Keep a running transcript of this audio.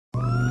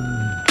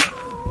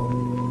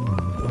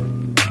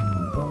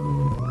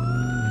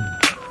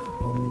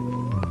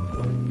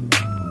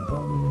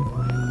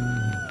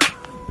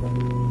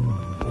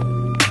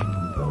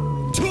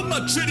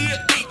We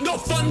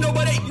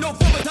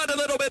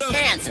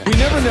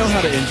never know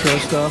how to intro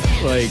stuff.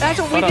 Like That's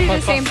what we do.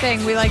 The same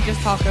thing. We like just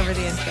talk over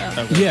the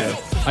intro. yeah.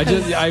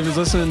 I was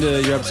listening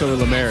to your episode with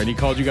Lemaire, and he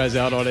called you guys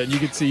out on it, and you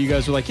could see you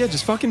guys were like, yeah,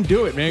 just fucking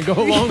do it, man. Go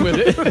along with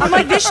it. I'm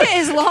like, this shit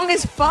is long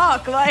as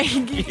fuck. Like,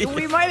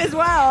 we might as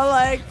well.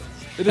 Like,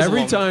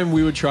 every time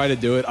we would try to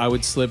do it, I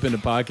would slip into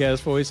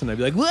podcast voice, and I'd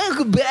be like,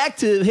 welcome back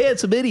to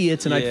Handsome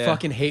Idiots, and I'd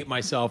fucking hate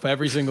myself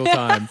every single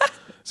time.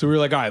 So we were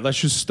like, all right, let's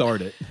just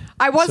start it.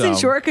 I wasn't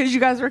sure because you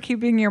guys were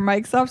keeping your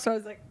mics up, so I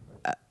was like,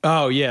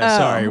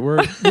 sorry.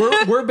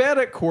 We're bad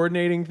at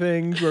coordinating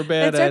things. We're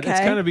bad at it's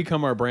kind of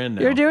become our brand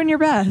now. You're doing your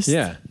best.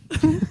 Yeah.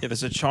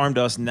 There's a charm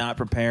to us not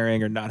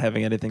preparing or not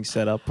having anything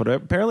set up, but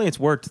apparently it's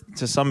worked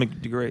to some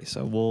degree.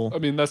 So we'll. I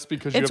mean, that's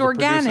because you It's have a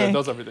producer organic. that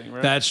does everything,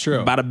 right? That's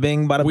true. Bada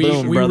bing, bada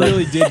boom, we brother.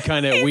 really did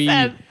kind of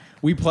said-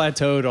 we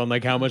plateaued on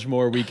like how much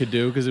more we could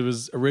do because it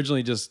was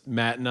originally just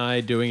Matt and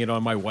I doing it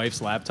on my wife's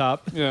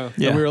laptop. Yeah.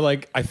 And we were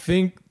like, I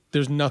think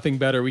there's nothing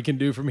better we can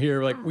do from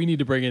here. Like, we need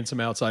to bring in some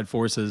outside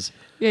forces.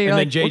 Yeah, you're and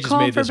like, then Jay we'll just call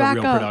made for this a real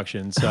backup.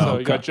 production. So So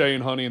you got Jay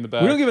and Honey in the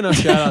back. we don't give enough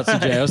shout outs to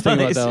Jay. I was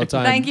thinking about that all the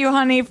time. Thank you,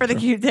 honey, for the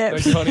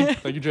Q-tips. Thank you, Honey.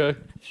 Thank you, Jay.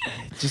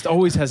 Just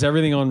always has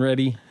everything on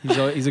ready.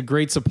 He's a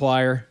great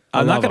supplier.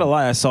 I'm not gonna him.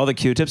 lie. I saw the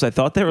Q-tips. I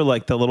thought they were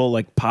like the little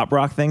like pop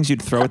rock things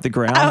you'd throw at the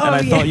ground, Oh, and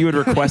I yeah. thought you had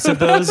requested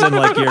those. And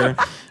like you're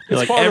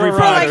like part of every our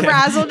ride. podcast, Like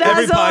razzle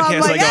every dazzle. I'm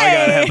podcast, like, I gotta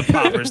hey. have the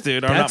poppers,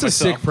 dude. I'm That's not a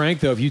sick myself. prank,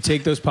 though. If you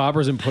take those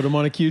poppers and put them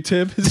on a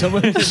Q-tip,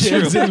 someone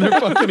jams it in their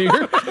fucking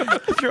ear.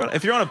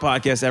 If you're on a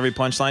podcast, every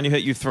punchline you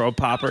hit, you throw a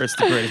popper. It's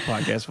the greatest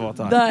podcast of all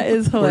time. That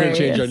is We're hilarious.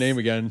 gonna change our name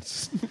again.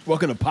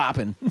 Welcome to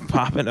Poppin'.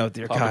 Popping, oh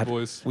dear Poppin' God.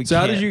 boys. We So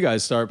how can't. did you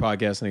guys start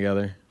podcasting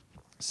together?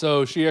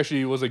 So she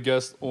actually was a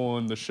guest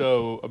on the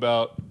show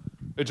about,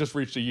 it just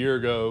reached a year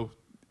ago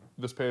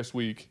this past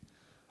week.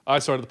 I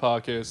started the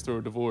podcast through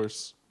a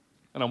divorce,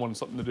 and I wanted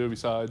something to do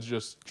besides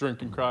just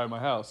drink and cry in my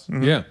house.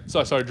 Yeah.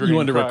 So I started drinking You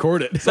wanted and to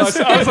crying. record it. So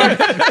I was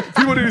like,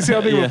 people need to see how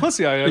big of a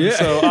pussy I am. Yeah.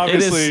 So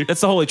obviously, It's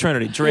the Holy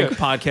Trinity: drink,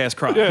 podcast,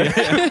 cry.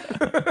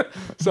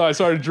 so I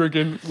started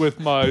drinking with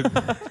my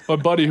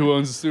buddy who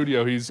owns the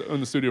studio. He's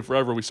owned the studio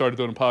forever. We started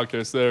doing a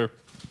podcast there.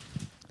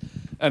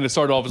 And it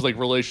started off as like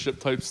relationship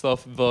type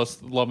stuff,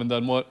 thus Love and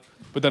Then What.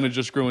 But then it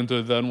just grew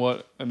into Then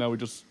What, and now we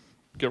just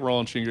get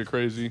raunchy and get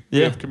crazy. We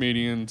Yeah. have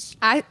comedians.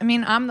 I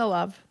mean, I'm the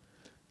love.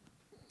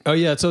 Oh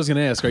yeah, that's what I was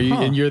gonna ask. Are you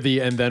and you're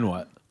the and then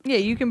what? Yeah,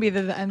 you can be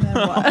the and then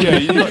what? Yeah,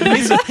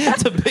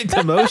 It's a big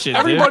demotion.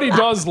 everybody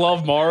does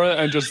love Maura,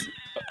 and just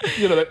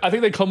I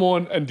think they come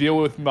on and deal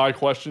with my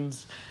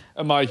questions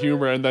and my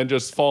humor, and then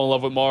just fall in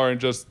love with Maura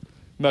and just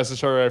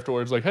message her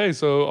afterwards like, hey,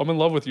 so I'm in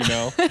love with you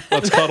now.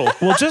 Let's cuddle.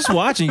 Well, just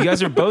watching, you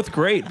guys are both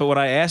great. But when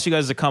I asked you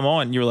guys to come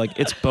on, you were like,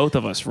 "It's both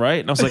of us, right?"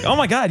 And I was like, "Oh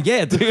my God,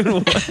 yeah, dude, yeah,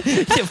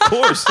 of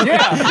course."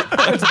 Yeah,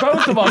 it's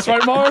both of us,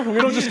 right, Maura? We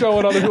don't just go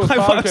on other people's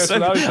podcasts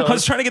without each I other.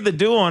 was trying to get the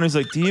duo on. He's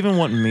like, "Do you even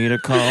want me to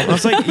come?" I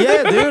was like,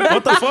 "Yeah, dude.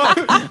 What the fuck?"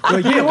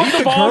 Like, yeah, Want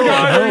the ball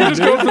guy, or you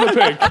just go for the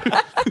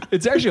pink?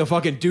 it's actually a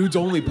fucking dudes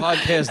only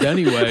podcast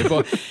anyway.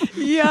 But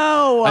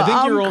Yo, I think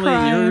I'm you're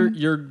crying.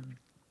 you're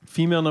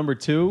female number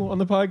 2 on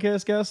the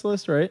podcast guest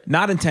list, right?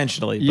 Not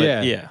intentionally, but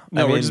yeah.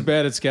 No, I we're mean, just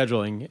bad at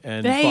scheduling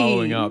and Hey.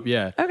 following up.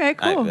 Yeah. Okay,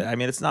 cool. I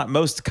mean, it's not.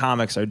 Most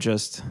comics are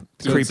just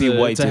So creepy it's a,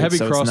 white It's a dudes, heavy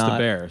so cross it's to not,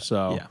 bear.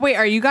 So Yeah. Wait,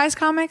 are you guys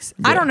comics?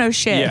 I don't know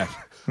shit. yeah.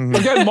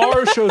 Again,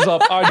 Maura shows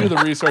up. I do the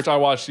research. I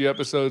watch the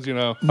episodes.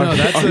 No,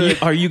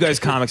 that's Are you guys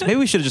comics? Maybe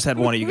we should have just had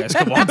one of you guys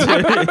come on.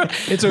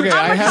 it's okay.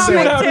 I'm a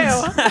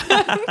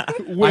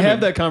comic too. I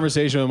have that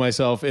conversation with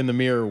myself in the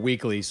mirror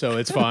weekly, so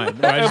it's fine. I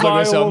just Am look at I a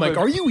myself, I'm like,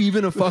 woman? are you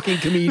even a fucking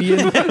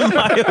comedian?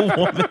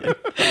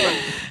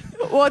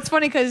 Well, it's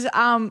funny because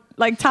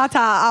like Tata,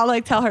 I'll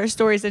like tell her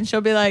stories and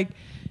she'll be like,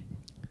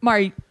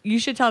 Mari, you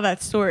should tell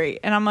that story.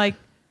 And I'm like,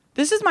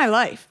 this is my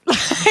life.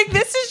 Like,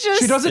 this is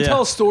just. She doesn't Yeah.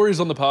 tell stories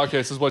on the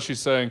podcast, is what she's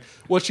saying.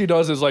 What she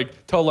does is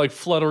like tell like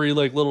fluttery,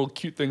 like little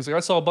cute things. Like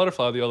I saw a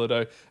butterfly the other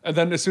day, and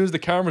then as soon as the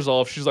camera's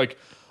off, she's like,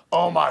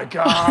 "Oh my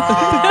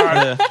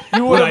god,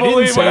 you What I wouldn't didn't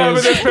believe say what happened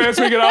is- this past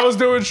weekend. I was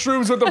doing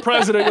shrooms with the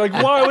president. Like,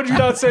 why would you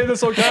not say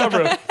this on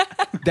camera?"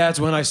 That's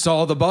when I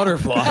saw the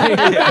butterfly.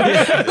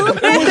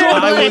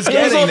 I was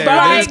getting there.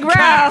 Right,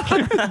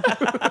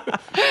 bro.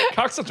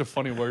 Cock's such a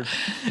funny word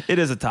It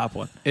is a top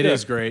one. It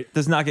is great.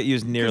 Does not get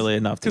used nearly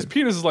enough. because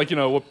penis is like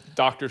what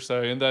doctors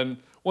say, and then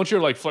once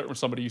you're like flirting with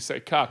somebody, you say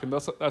cock, and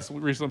that's the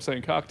reason I'm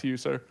saying cock to you,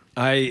 sir.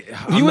 I'm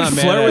You would not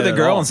mad flirt at with it a at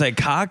girl all. and say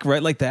cock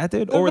right like that,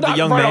 dude, or with a Not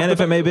young right man off if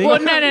the it may be. Well,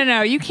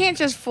 no. You can't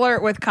just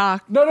flirt with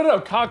cock. No.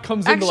 Cock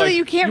comes into Actually, like,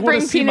 you can't wanna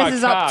bring see my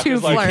penises up cock. to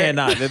It's like, flirt.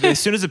 Cannot. As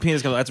soon as the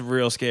penis comes, that's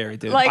real scary,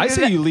 dude. Like, I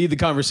say you lead the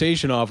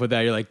conversation off with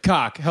that. You're like,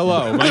 cock,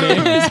 hello, my name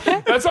is.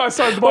 That's how I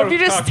started the Or bar. if you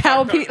just Cock,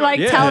 tell cock, cock.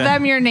 Yeah. tell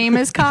them your name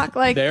is cock,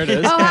 like There it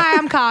is. Oh, hi,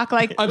 I'm cock.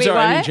 Like, I'm wait, sorry,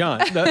 what? I mean John.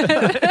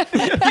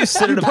 you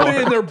sit in a Put bar.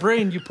 it in their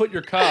brain. You put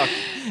your cock.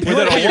 You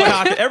wanna put your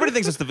cock. Everybody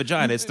thinks it's the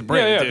vagina. It's the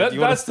brain, Yeah. dude.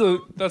 You wanna-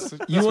 That's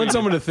You want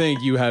someone to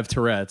think you have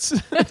Tourette's,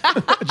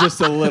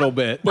 just a little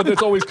bit. But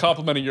it's always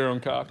complimenting your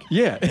own cock.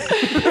 Yeah.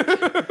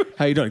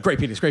 How you doing? Great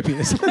penis. Great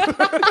penis.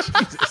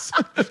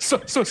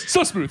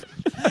 So smooth.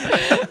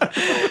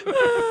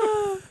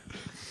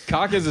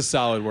 Cock is a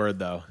solid word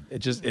though.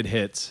 It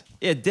hits.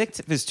 Yeah, dick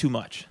is too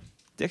much.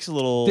 Dick's a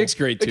little. Dick's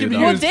great It too. can be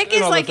Though. Well, used dick in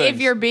is other like if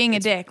things. you're being a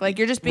dick. Like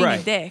you're just being a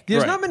Right. dick.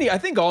 There's Right. not many. I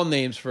think all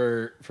names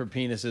for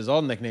penises,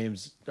 all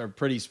nicknames are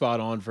pretty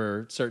spot on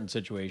for certain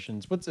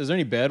situations. Is there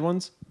any bad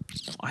ones?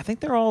 I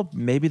think they're all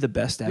maybe the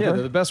best ever. Yeah,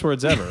 they're the best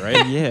words ever,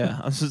 right? Yeah.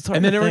 I'm just starting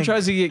And then to everyone think.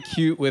 tries to get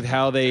cute with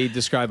how they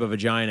describe a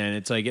vagina, and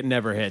it's like it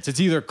never hits. It's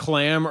either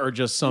clam or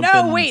just something.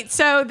 No, wait.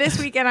 So this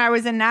weekend I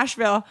was in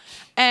Nashville,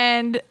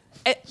 and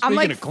I'm Speaking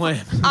like, of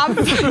clam, I'm,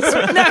 no,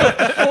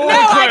 I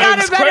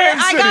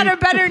Clam got City. a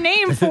better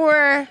name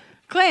for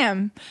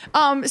clam.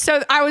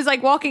 So I was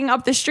like walking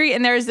up the street,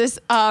 and there's this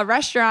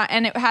restaurant,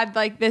 and it had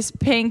like this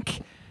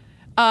pink,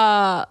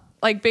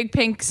 like big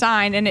pink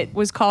sign, and it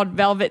was called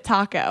Velvet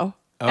Taco,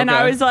 and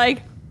I Okay. was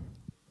like,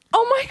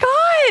 oh my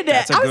god!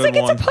 That's a I was good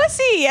like, one. it's a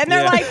pussy, and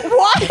they're Yeah. like,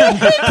 what?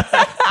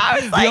 I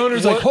was the like,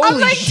 owner's like, what?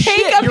 "Holy I'm like, shit!"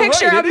 take a you're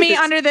picture right, of it me is.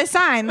 under this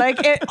sign.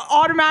 Like it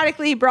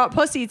automatically brought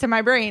pussy to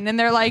my brain. And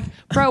they're like,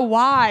 bro,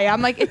 why?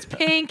 I'm like, it's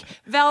pink,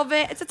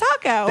 velvet, it's a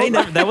taco. They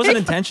never, that wasn't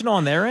intentional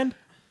on their end.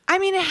 I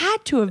mean, it had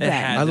to have been.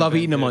 had I love to be,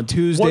 eating them dude. on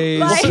Tuesdays.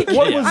 Like,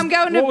 What was- I'm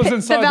going to what was the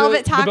inside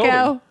velvet the taco.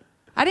 building?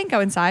 I didn't go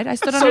inside. I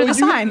stood So under the you-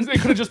 sign. It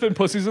could have just been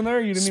pussies in there.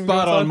 You didn't even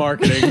Spot go on inside?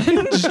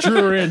 marketing. Just drew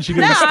her in. She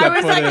didn't No, step I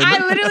was foot like, in. I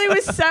literally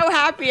was so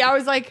happy. I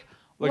was like,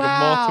 Like a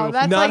moth to wow, a-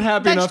 that's Not like,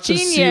 happy that's enough to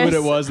see genius. what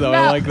it was, though.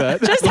 I like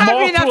that. Just The happy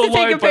moth enough to to a take a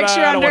light, but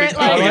picture I don't under wanna- it.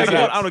 I I Like, like don't,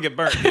 it. I don't get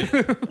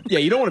burnt. Yeah,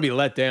 you don't want to be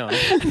let down.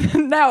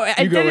 no, it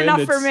You go did in,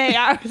 enough for it's- me.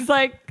 I was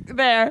like,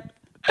 there.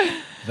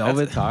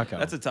 Velvet taco.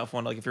 That's a tough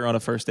one. Like if you're on a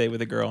first date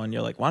with a girl and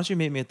you're like, "Why don't you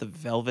meet me at the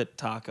Velvet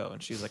Taco?"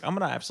 and she's like, "I'm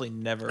gonna absolutely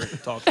never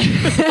talk to you."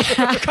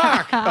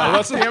 Oh,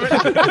 that's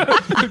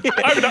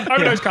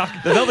I'm a nice cock.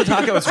 The Velvet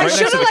Taco is I right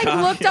should next to have the like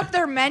cock. looked up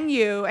their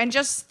menu and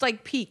just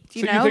like peeked,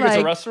 you So know? you think like,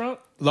 it's a restaurant?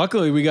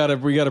 Luckily, we got a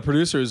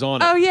producer who's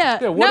on it. oh yeah.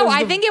 Yeah, what no, is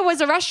I the- think it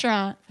was a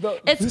restaurant.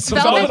 It's It's a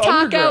Velvet Velvet Taco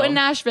Underground. in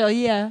Nashville.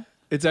 Yeah,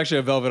 It's actually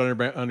a Velvet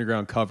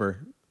Underground cover.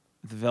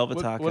 The Velvet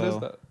Taco. What is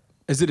that?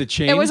 Is it a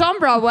chain? it was on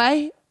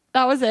Broadway.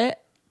 That was it.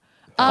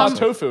 Hot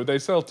tofu. They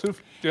sell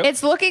tofu. Yep.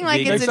 It's looking like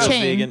Vegan it's a stuff,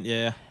 chain. Vegan,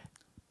 yeah.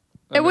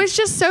 It was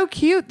just so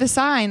cute. The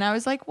sign. I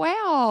was like, wow.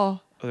 Oh,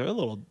 they're a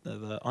little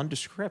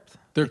undescript.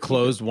 They're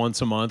closed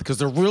once a month because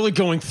they're really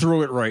going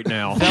through it right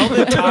now.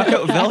 Velvet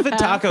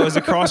Taco is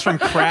across from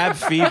Crab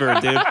Fever,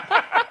 dude.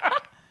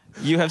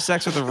 You have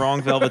sex with the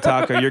wrong Velvet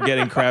Taco, you're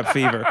getting crab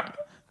fever.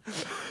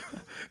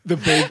 The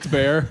baked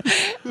bear.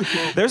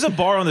 There's a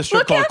bar on the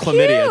strip Look called how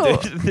Chlamydia,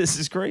 cute. dude. This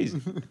is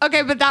crazy.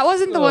 Okay, but that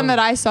wasn't the one that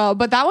I saw.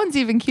 But that one's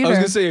even I cuter. was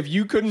gonna say if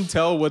you couldn't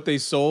tell what they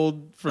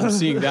sold from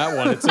seeing that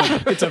one,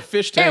 it's a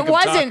fish tank It of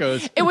wasn't.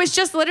 tacos. It was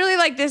just literally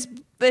like this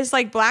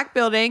like black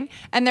building,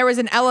 and there was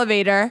an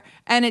elevator,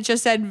 and it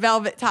just said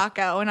Velvet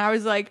Taco, and I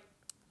was like,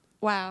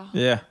 wow.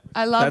 Yeah.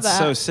 I love That's that.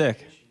 so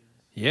sick.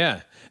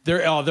 Yeah,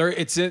 all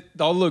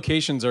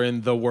locations are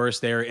in the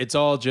worst area. It's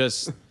all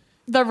just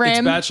The it's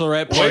rim.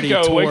 bachelorette party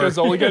Waco. tour. Waco's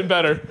only getting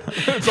better.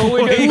 It's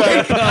only getting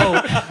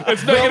better.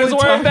 It's making its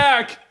way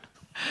back.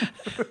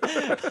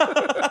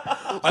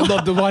 I'd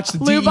love to watch the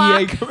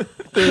Lubach.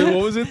 DEA.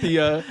 What was it?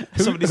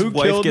 Somebody's who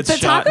wife killed- gets The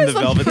shot in tacos the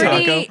look Velvet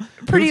pretty, Taco.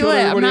 pretty Who killed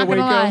lit. I'm everybody not at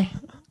gonna Waco? lie.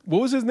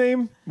 What was his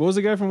name? What was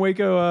the guy from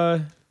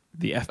Waco?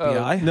 The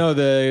FBI. No,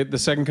 the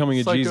second coming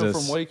of Psycho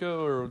Jesus. from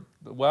Waco or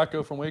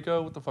Wacko from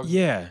Waco. What the fuck?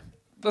 Yeah,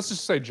 Let's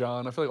just say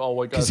John. I feel like all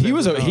white because guys. he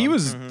was names are he John.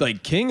 was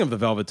like king of the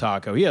Velvet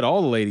Taco. He had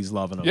all the ladies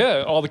loving him.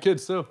 Yeah, all the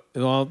kids too.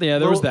 Well, yeah,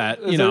 there was that.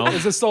 Is You know,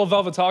 is it still a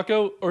Velvet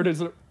Taco, or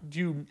do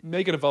you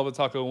make it a Velvet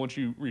Taco once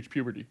you reach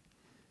puberty?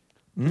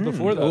 'Cause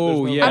Before that, Oh, there's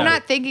no yeah. I'm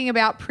not thinking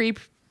about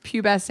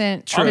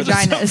pre-pubescent True.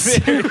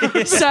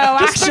 vaginas. so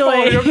I'm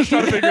actually, just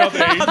trying to figure out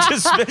the age. I'm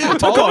just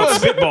don't call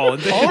it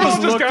spitballing. all of us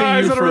just looked at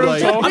guys you that for are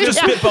like. talking. I'm just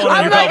spitballing on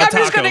I'm your like, Velvet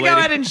I'm just Taco, gonna go lady.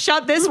 ahead and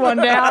shut this one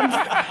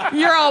down.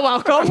 You're all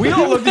welcome. We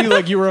all looked at you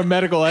like you were a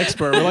medical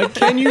expert. We're like,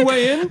 can you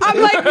weigh in?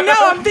 I'm like, no,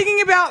 I'm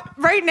thinking about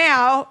right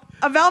now.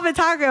 A Velvet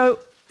Taco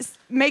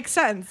makes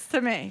sense to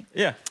me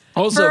Yeah.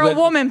 Also, for a but-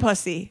 woman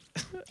pussy.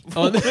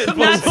 on the-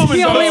 That's the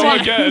only Oh, one.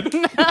 again.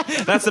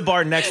 That's the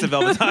bar next to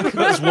Velvet Taco.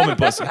 That's woman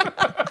pussy.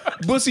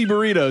 Bussy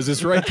Burritos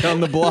is right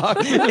down the block.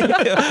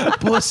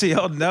 Pussy.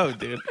 Oh no,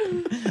 dude.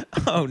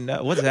 Oh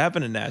no. What's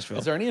happened in Nashville?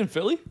 Is there any in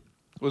Philly?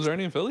 Was there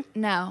any in Philly?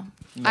 No,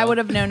 I would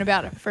have known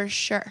about it for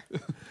sure.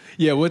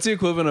 Yeah, what's the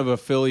equivalent of a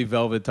Philly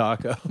Velvet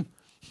Taco?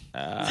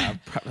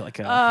 Probably like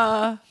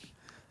a.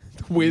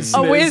 Whiz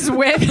A whiz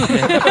with.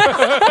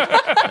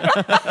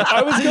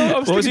 I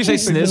was What was you say?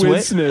 Sniz Whiz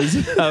wit?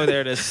 Sniz. Oh,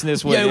 there it is.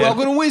 Sniz wit. Yeah,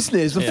 welcome to Whiz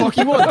Sniz. The fuck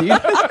you want,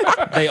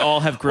 dude? They all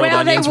have grilled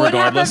Well, they onions would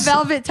regardless. have a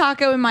Velvet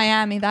Taco in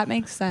Miami. That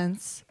makes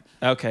sense.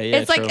 Okay, yeah,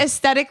 It's like true.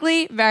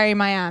 aesthetically very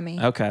Miami.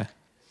 Okay.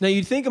 Now,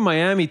 you'd think a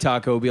Miami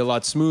taco would be a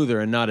lot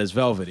smoother and not as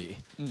velvety.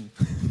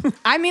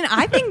 I mean,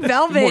 I think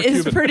velvet More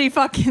is Cuban. pretty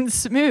fucking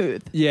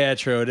smooth. Yeah,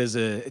 true.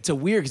 It's a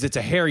weird because it's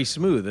a hairy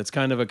smooth. That's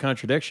kind of a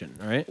contradiction,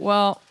 right?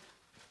 Well,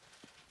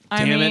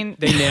 I Damn mean, it.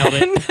 They nailed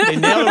it. They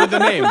nailed it with the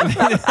name.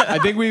 I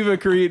think we've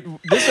agreed.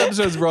 This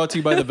episode is brought to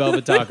you by the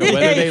Velvet Taco, whether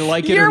they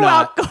like it you're or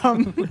not.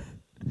 welcome.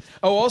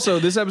 Oh, also,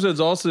 this episode is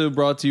also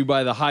brought to you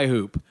by the High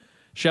Hoop.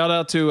 Shout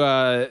out to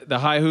the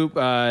High Hoop.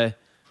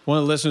 One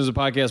of the listeners of the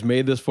podcast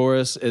made this for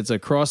us. It's a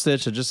cross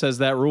stitch that just says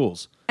that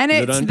rules. And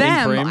Is it it's in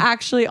them frame?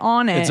 actually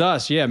on it. It's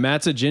us, yeah.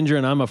 Matt's a ginger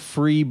and I'm a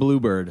free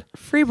bluebird.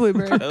 Free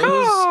Bluebird.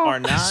 Those are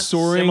not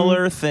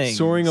similar things.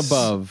 Soaring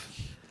above.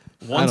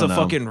 One's I a don't know.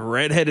 fucking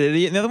redheaded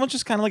idiot, and the other one's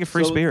just kind of like a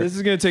free So spirit. This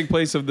is going to take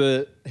place of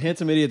the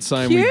Handsome Idiot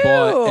sign we Cute.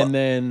 bought and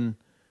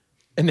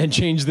then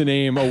change the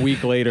name a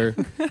week later.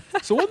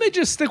 So why don't they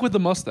just stick with the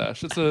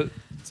mustache? It's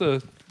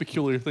a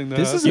peculiar thing.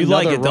 This is You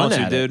like another it, don't run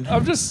you, at it. dude?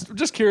 I'm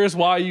just curious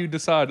why you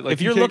decided. Like,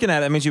 If you're looking at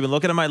it, that means you've been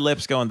looking at my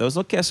lips going, those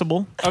look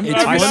kissable. I'm- It's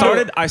I've fun.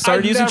 never- I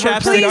started I've using never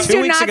chapstick turned Please 2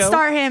 do weeks not ago.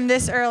 start him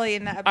this early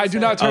in the episode. I do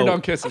not turn Oh.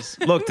 down kisses.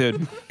 Look,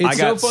 dude. It's I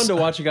got so fun to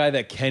watch a guy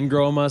that can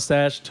grow a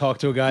mustache talk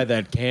to a guy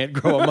that can't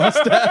grow a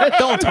mustache.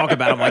 Don't talk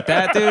about him like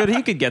that, dude.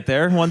 He could get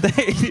there one day.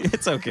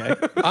 It's okay.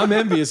 I'm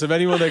envious of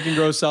anyone that can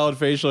grow solid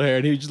facial hair.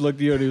 And he just looked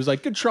at you and he was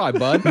like, good try,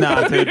 bud.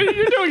 Nah, dude.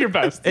 You're doing your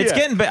best. It's Yeah.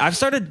 getting bad. I've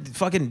started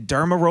fucking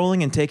derma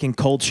rolling and taking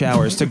cold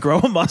showers to grow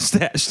a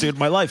mustache, dude.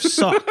 My life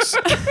sucks.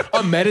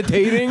 I'm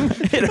meditating.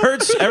 It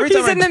hurts every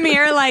time He's in the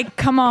mirror like,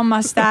 come on,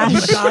 mustache.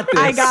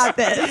 I got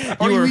this.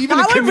 Are you even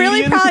a That would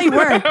really comedian? probably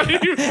work.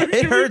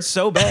 It hurts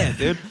so bad,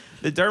 dude.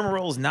 The derma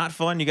roll is not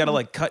fun. You got to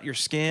like cut your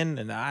skin,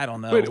 and I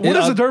don't know. Wait, what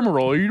is a derma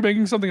roll? Are you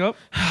making something up?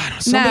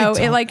 No,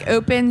 it like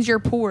opens your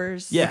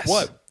pores. Yes.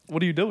 What?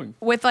 What are you doing?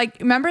 With like,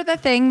 remember the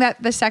thing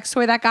that the sex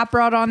toy that got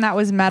brought on that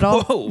was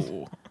metal?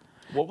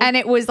 Whoa. And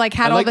it was like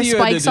had I all like the that you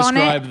had to spikes on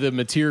describe it. the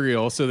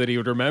material so that he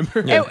would remember.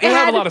 It We have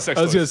had- a lot of sex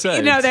I was going to toys. say.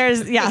 You know,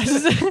 there's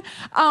yes.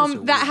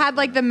 That had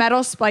like the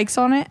metal spikes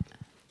on it.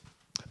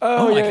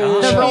 Oh my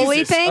God. The rolly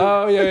Jesus. thing.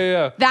 Oh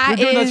yeah. That You're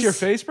doing that to is- your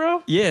face,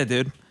 bro? Yeah,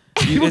 dude.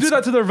 People do It's-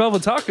 that to their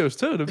velvet tacos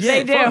too.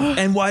 They do.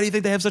 And why do you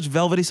think they have such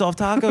velvety soft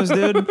tacos,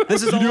 dude?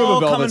 This is do have a all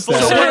velvet coming full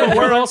stash. So circle.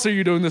 where else are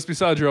you doing this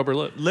besides your upper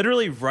lip?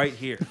 Literally right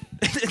here.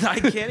 I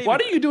can't even. Why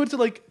do you do it to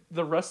like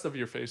the rest of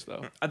your face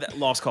though?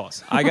 Lost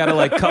cause. I gotta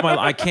like cut my.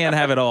 I can't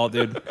have it all,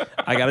 dude.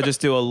 I gotta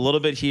just do a little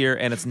bit here,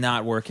 and it's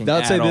not working.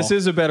 I'd say at this all.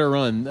 is a better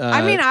run.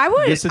 I mean, I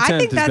would- This I attempt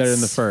think is better than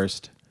the that's-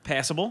 first.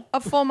 passable. A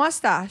full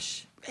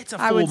mustache. It's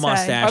a I full would say.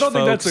 mustache. I don't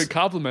think that's folks. a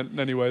compliment in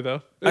any way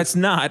though. It's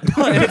not.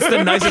 But it's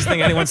the nicest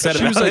thing anyone said She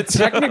about was like, it.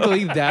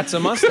 technically, that's a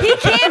mustache. He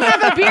can't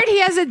have a beard.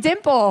 He has a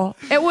dimple.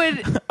 It would.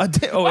 In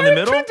the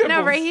middle. two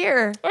No, right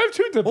here. I have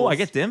two dimples. Oh, I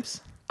get dimps.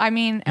 I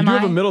mean, You am do I?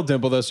 have a middle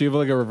dimple, though, so you have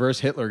like a reverse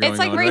Hitler going on.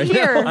 It's like right now.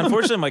 here.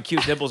 Unfortunately, my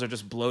cute dimples are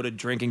just bloated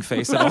drinking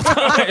face at all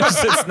times.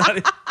 It's not.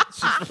 It's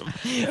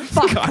just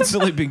from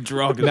constantly being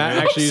drunk. Matt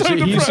actually, so he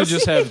used to depressed.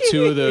 just have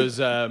two of those,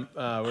 what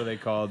are they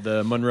called?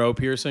 The Monroe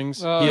piercings.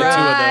 He had two of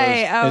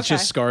Right, those. It's okay.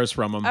 just scars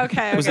from them.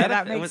 Okay,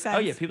 that makes sense. Oh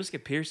yeah, people just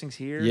get piercings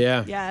here.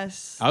 Yeah.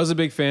 Yes. I was a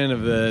big fan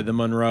of the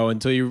Monroe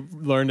until you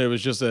learned it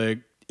was just a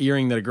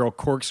earring that a girl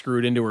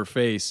corkscrewed into her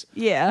face.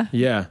 Yeah.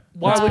 Yeah.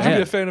 Why That's would you be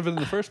bad. a fan of it in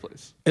the first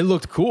place? It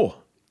looked cool.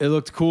 It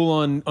looked cool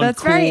on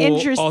That's cool very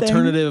interesting.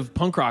 alternative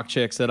punk rock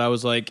chicks that I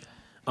was like,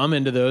 I'm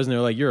into those. And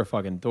they're like, you're a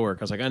fucking dork.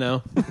 I was like, I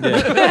know.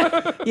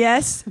 Yeah.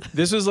 Yes.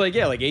 This was like,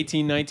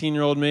 18,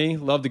 19-year-old me.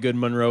 Loved a good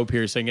Monroe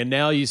piercing. And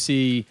now you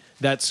see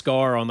that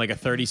scar on like a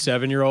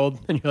 37-year-old.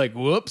 And you're like,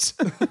 whoops.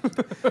 It's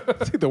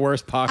like the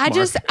worst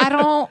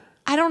pockmark.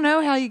 I don't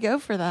know how you go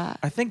for that.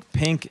 I think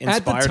Pink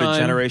At the inspired a time-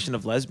 generation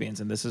of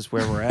lesbians, and this is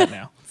where we're at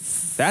now.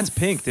 That's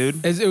Pink,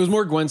 dude. It was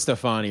more Gwen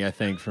Stefani, I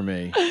think, for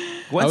me.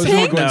 Gwen I was Stefani?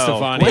 more Gwen No.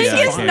 Stefani. Gwen Pink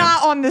yeah, is yeah.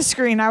 not on the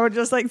screen. I would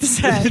just like to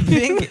say.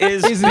 Pink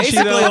is Isn't she,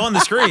 basically though? on the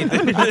screen.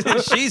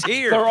 She's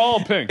here. They're all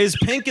pink. Is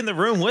Pink in the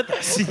room with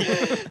us?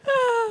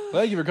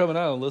 Thank you for coming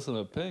out and listening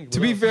to Pink. To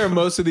be fair,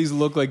 most of these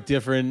look like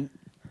different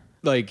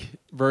like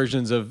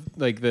versions of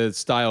like the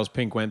styles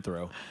Pink went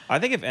through. I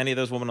think if any of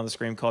those women on the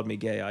screen called me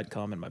gay, I'd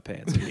come in my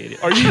pants immediately.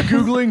 Are you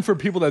Googling for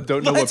people that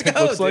don't know Let's what Pink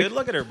go, looks dude. like?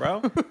 Look at her,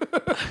 bro.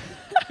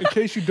 In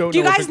case you don't Do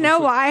you know what guys Pink know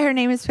looks like. why her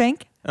name is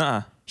Pink?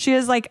 Uh-uh. She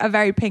has like a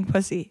very pink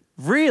pussy.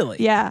 Really?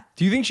 Yeah.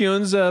 Do you think she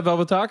owns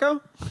Velvet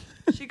Taco?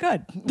 She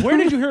could. Where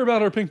did you hear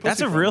about her pink pussy?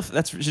 That's a from? real.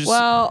 That's just.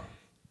 Well,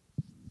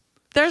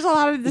 there's a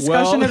lot of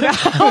discussion Well, about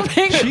how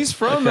pink. She's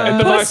from In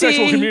the Pussy.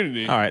 bisexual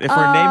community. all right. If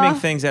we're naming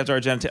things after our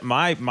genital,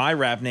 my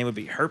rap name would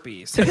be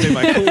herpes. That'd be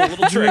my cool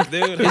little trick,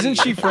 dude. Isn't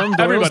she from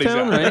Everybody's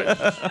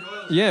Doylestown,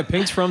 right? Yeah,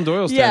 Pink's from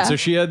Doylestown. Yeah. So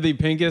she had the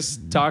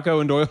pinkest taco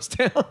in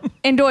Doylestown.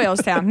 In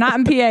Doylestown, not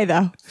in PA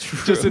though.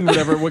 Just in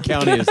what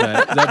county is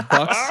that? Is that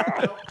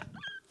Bucks?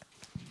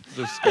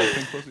 Just got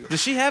pink pussy.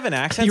 Does she have an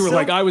accent? You were still?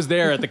 like, I was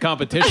there at the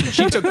competition.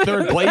 She took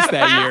third place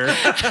that year.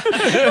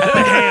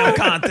 ham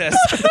contest.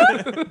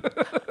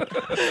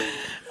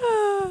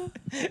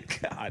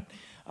 God.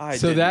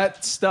 So didn't-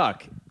 that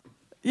stuck.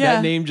 Yeah.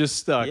 That name just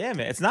stuck. Yeah,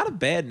 man. It's not a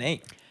bad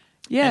name.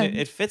 Yeah. And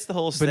it fits the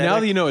whole But aesthetic. now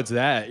that you know it's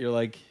that, you're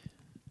like,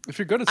 If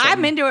you're good at something.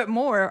 I'm into it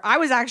more. I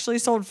was actually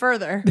sold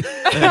further.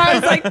 I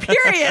was like,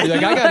 period.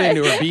 Like, I got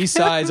into her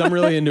B-sides. I'm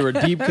really into her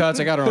deep cuts.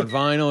 I got her on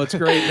vinyl. It's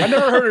great. I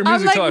never heard her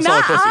music like, until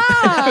I saw her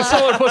pussy. I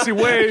saw her pussy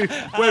way I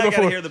before.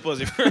 gotta hear the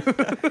pussy.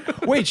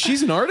 Wait,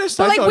 she's an artist?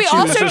 But I like, thought we she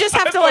was also just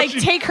have to like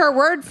take her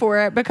word for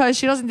it because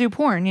she doesn't do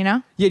porn, you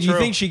know? Yeah, do you True.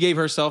 think she gave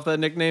herself that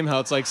nickname? How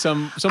it's like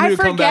somebody would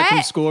come back from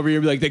forget. school over here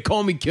and be like, they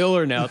call me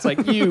Killer now. It's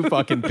like, you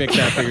fucking picked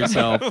that for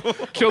yourself.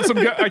 Killed some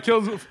guy. I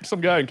killed some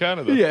guy in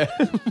Canada. Yeah.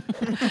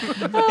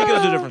 He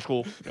goes to a different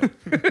school.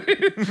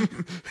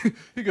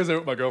 He goes there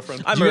with my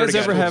girlfriend. I Do you murdered guys a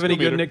guy. ever have any Go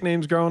meet good her.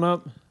 nicknames growing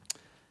up?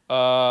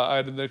 I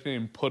had a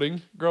nickname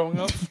Pudding growing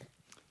up.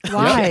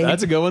 Why?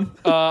 That's a good one.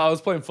 I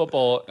was playing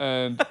football,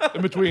 and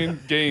in between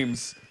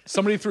games,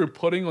 somebody threw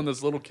pudding on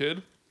this little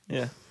kid,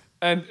 Yeah.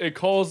 and it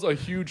caused a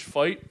huge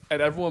fight,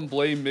 and everyone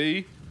blamed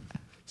me.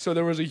 So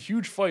there was a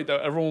huge fight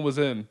that everyone was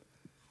in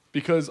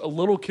because a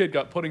little kid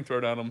got pudding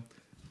thrown at him,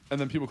 and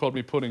then people called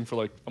me Pudding for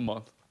like a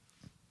month.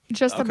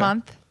 Just a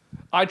month.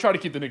 I try to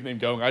keep the nickname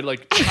going. I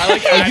like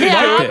adding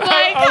Yeah, to I'm it. like,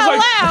 I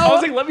hello.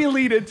 was like, let me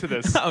lead into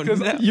this. Oh, 'Cause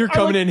no. You're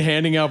coming in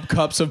handing out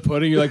cups of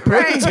pudding. You're like,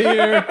 pudding's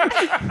here.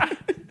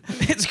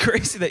 It's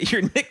crazy that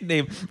your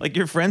nickname, like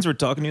your friends were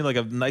talking to you like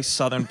a nice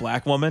Southern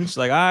black woman. She's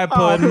like, I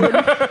Pudding.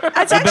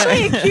 That's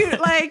actually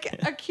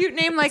a cute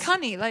name like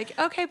Honey. Like,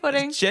 okay,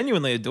 Pudding. It's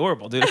genuinely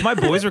adorable, dude. If my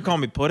boys were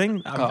calling me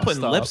Pudding, I'm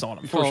putting Stop. lips on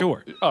them for Well,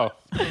 sure. Oh,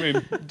 I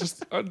mean,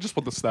 I just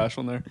put the stash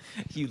on there.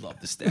 You love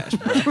the stash,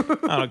 bro.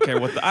 I don't care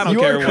what I don't You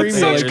care are what creamy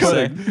they like are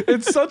pudding. saying.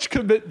 It's such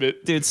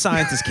commitment. Dude,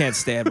 scientists can't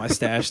stand my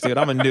stash, dude.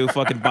 I'm a new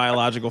fucking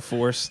biological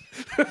force.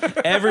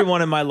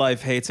 Everyone in my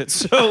life hates it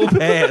so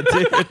bad,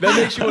 dude. That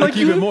makes you want to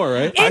keep it more,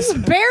 right? It's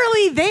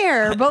barely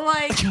there, but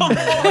like, Come on, you're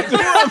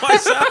on my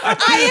side.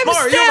 I am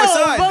Maura, still, you're on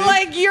my side, but dude.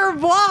 like, you're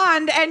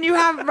blonde and you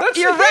have,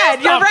 you're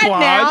red. You're not red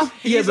blonde. now.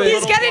 He's a He's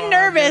little getting blonde,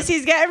 nervous.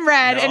 He's getting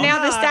red, and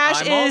now the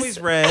stash I'm always is.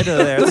 red.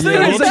 There. The thing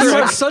Yeah, is well, that you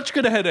that's have such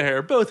good head of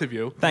hair, both of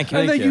you. Thank you.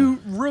 And then Thank you.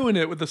 you ruin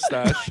it with the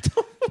stash.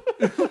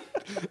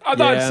 I'm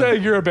not Yeah.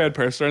 saying you're a bad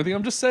person or anything.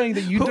 I'm just saying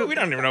that you do. We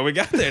don't even know we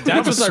got there.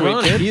 That's what's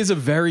ironic. He is a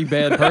very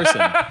bad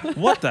person.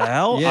 What the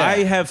hell? Yeah.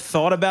 I have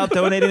thought about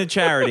donating to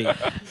charity.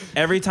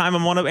 Every time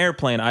I'm on an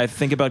airplane, I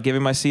think about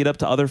giving my seat up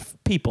to other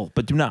people,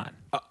 but do not.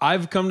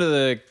 I've come to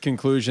the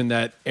conclusion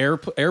that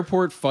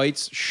airport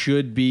fights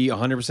should be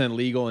 100%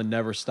 legal and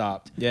never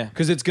stopped. Yeah.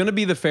 Because it's going to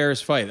be the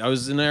fairest fight. I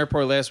was in an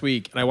airport last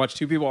week, and I watched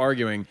two people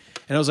arguing,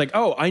 and I was like,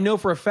 oh, I know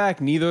for a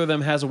fact neither of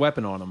them has a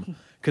weapon on them.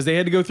 Because they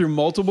had to go through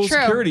multiple True.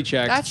 security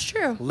checks. That's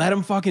true. Let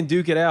them fucking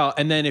duke it out,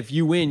 and then if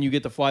you win, you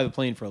get to fly the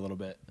plane for a little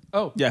bit.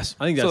 Oh, Yes.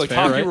 I think So that's like fair,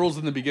 hockey right? rules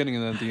in the beginning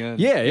and then at the end.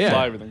 Yeah, you yeah.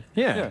 Fly everything.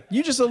 Yeah.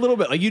 You just a little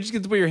bit. Like, you just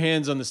get to put your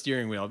hands on the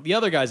steering wheel. The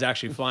other guy's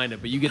actually flying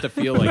it, but you get to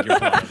feel like you're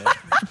flying it.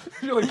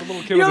 You're like the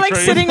little kid You're with like the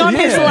train. sitting on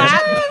his Yeah.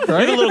 lap.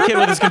 You're the little kid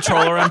with his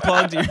controller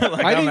unplugged. You're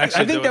like, I I'm think, actually I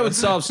think doing that would this.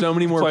 solve so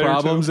many more Player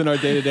problems two. in our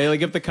day to day.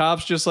 Like if the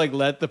cops just like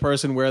let the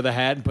person wear the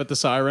hat and put the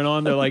siren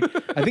on, they're like,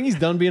 I think he's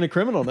done being a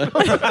criminal now.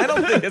 I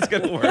don't think it's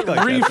going to work like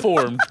that.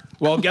 Reformed.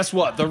 Well, guess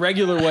what? The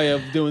regular way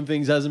of doing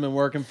things hasn't been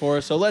working for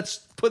us. So let's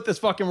put this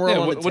fucking world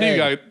Yeah, on what, its what do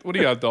you head. got? What do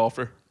you got to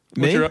offer?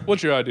 Me?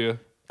 What's your idea?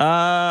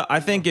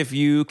 I think if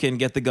you can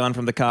get the gun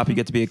from the cop, you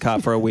get to be a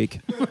cop for a week.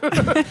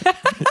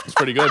 It's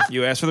pretty good.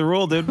 You asked for the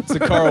rule, dude. It's the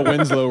Carl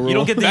Winslow rule. You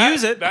don't get to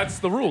use it. That's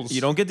the rules.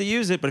 You don't get to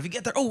use it. But if you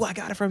get there, oh, I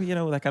got it from you,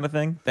 know, that kind of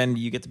thing, then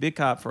you get to be a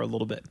cop for a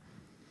little bit.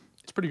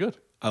 It's pretty good.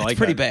 I like It's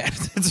pretty that.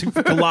 bad. It's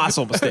a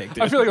colossal mistake,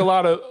 dude. I feel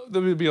like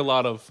there would be a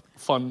lot of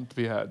fun to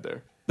be had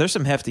there. There's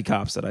some hefty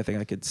cops that I think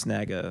I could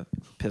snag a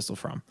pistol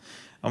from.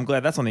 I'm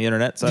glad that's on the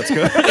internet, so that's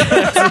good.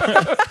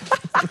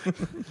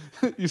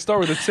 You start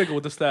with a tickle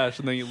with the stash,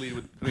 and then you lead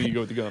with, and then you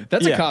go with the gun.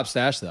 That's a Yeah. cop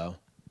stash, though.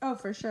 Oh,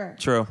 for sure.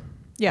 True.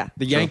 Yeah.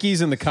 The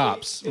Yankees and the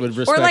cops would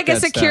respect Or like a that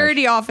stash.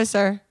 security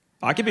officer.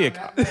 I could be a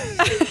cop.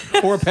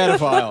 Or a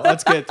pedophile.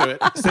 Let's get to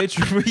it. Stay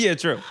true. Yeah,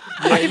 true.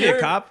 I could be a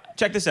cop.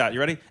 Check this out. You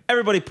ready?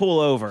 Everybody pull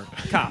over.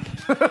 Cop.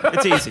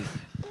 It's easy.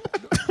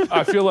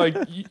 I feel like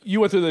you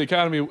went through the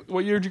academy.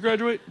 What year did you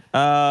graduate?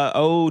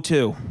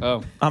 02.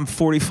 Oh, I'm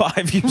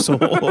 45 years old.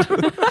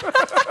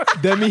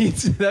 That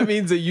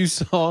means that you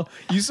saw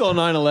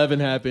 9/11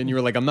 happen. You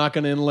were like, I'm not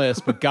going to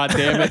enlist, but God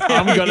damn it,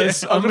 I'm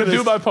gonna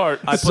do my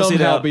part. I pussied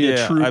somehow out. be a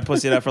Yeah, troop. I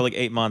pussied out for like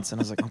 8 months, and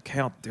I was like, okay,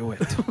 I'll do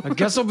it. I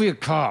guess I'll be a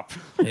cop.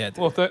 Yeah. Dude.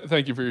 Well,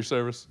 thank you for your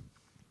service.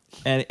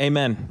 And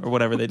amen, or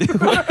whatever they do.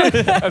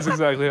 That's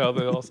exactly how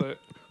they all say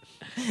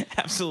it.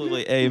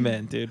 Absolutely,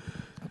 amen, dude.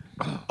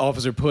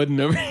 Officer Puddin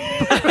over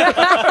here.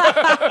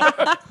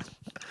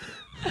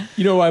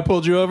 You know why I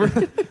pulled you over?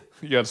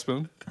 You got a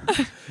spoon?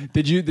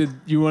 Did you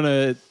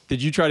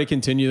try to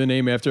continue the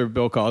name after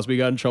Bill Cosby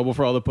got in trouble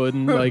for all the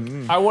pudding? Like,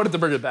 I wanted to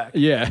bring it back.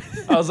 yeah,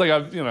 I was like,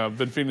 I've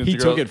been feeding it he to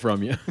took girls. it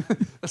from you.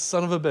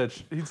 Son of a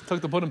bitch. He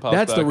took the pudding pops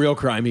That's back. the real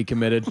crime he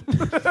committed.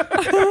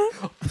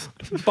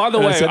 By the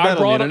I way, said that I on the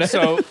brought up, internet.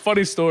 so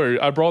funny story.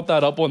 I brought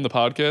that up on the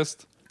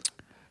podcast,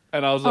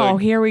 and I was like, Oh,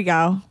 here we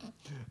go.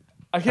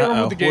 I can't remember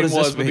Uh-oh. what the What game does this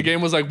was, but the mean?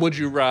 game was like, would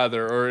you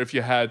rather, or if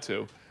you had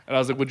to. And I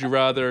was like, would you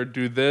rather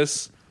do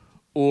this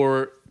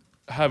or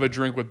have a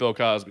drink with Bill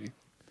Cosby?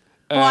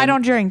 Well, I And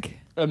don't drink.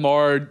 and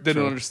Maura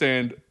didn't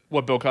understand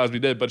what Bill Cosby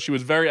did, but she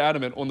was very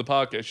adamant on the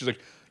podcast. She's like,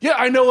 "Yeah,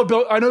 I know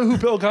who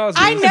Bill Cosby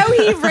is." I know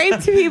he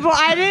raped people.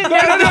 I didn't know.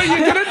 No, you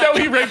didn't know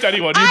he raped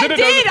anyone. You I didn't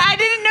did. Know I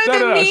didn't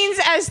know the means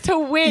as to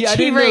which Yeah, I he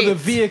didn't raped. know the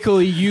vehicle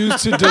he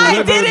used to deliver.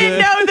 I didn't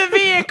know the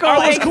vehicle.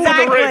 I was cool with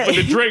exactly. the rape, but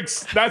the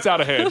drinks, that's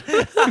out of hand.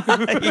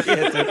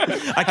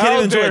 I can't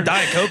even enjoy a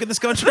Diet Coke in this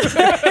country.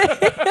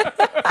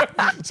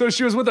 So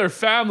she was with her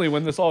family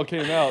when this all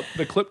came out.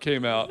 The clip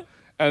came out.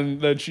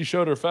 And then she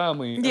showed her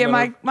family. Yeah,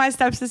 my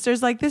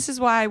stepsister's like, this is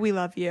why we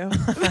love you.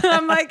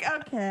 I'm like,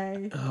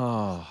 okay.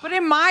 Oh. But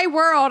in my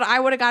world, I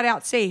would have got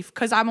out safe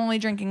because I'm only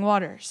drinking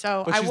water.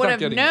 So But I she's would not have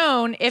getting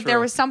known if there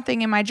True. was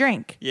something in my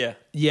drink. Yeah.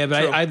 Yeah,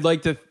 but I'd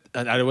like to.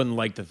 I wouldn't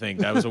like to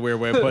think that was a weird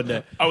way of putting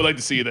it. I would like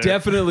to see you there.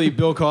 Definitely,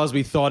 Bill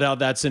Cosby thought out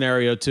that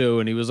scenario too,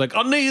 and he was like,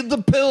 "I need the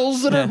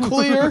pills that are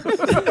clear."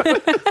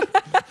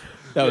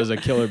 That was a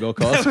killer Bill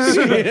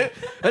Cosby.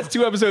 That's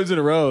 2 episodes in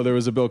a row. There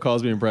was a Bill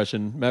Cosby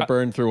impression. Matt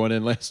Byrne threw one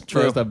in last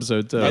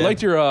episode too. I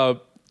liked your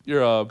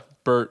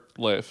Bert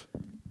laugh.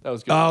 That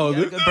was good. Oh,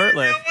 Good Bert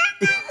laugh.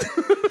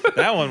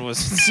 That one was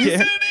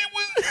scary.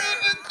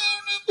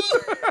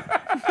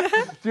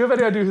 Do you have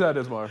any idea who that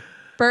is, Mar?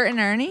 Bert and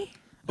Ernie?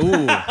 ooh,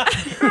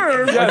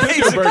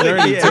 Basically, Bert and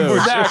Ernie yeah. too.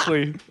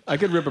 Exactly. I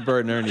could rip a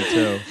Bert and Ernie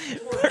too.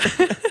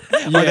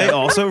 Are they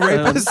also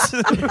rapists?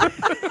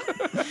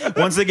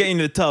 Once they get you in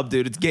the tub,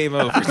 dude, it's game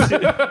over.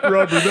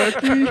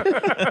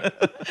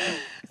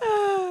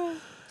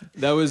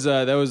 That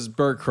was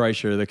Bert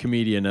Kreischer, the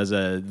comedian, has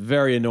a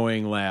very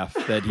annoying laugh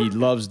that he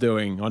loves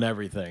doing on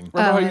everything.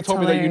 Remember how you that's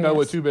told me that you know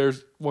what hilarious. 2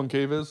 Bears, 1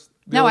 Cave is?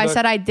 the No, other I day?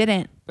 said I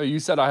didn't. No, you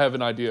said I have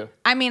an idea.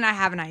 I mean, I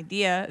have an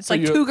idea. It's So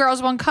like you- 2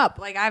 girls, 1 cup.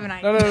 Like, I have an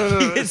idea.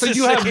 No. So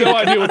you have no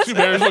idea what 2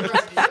 Bears, 1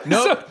 Cave.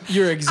 Nope,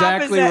 you're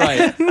exactly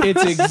Opposite. right.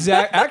 It's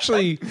exact.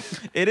 Actually,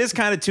 It is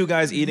kind of 2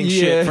 guys eating Yeah.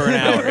 shit for an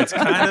hour. It's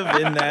kind of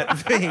in that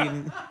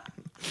vein.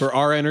 for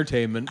our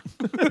entertainment.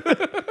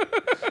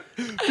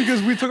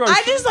 Because we took our.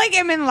 I just like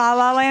am in La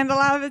La Land a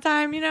lot of the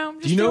time, you know? I'm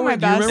just Do you know doing my where?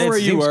 Do you best. remember where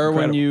It you seems were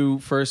when incredible. you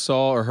first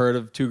saw or heard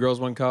of 2 Girls,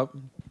 1 Cup?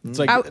 It's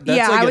like I- that's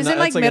yeah, like I a, was in,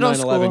 that's like, a middle 9/11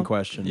 school.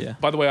 question. Yeah.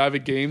 By the way, I have a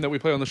game that we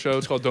play on the show.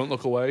 It's called Don't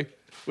Look Away,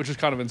 which is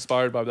kind of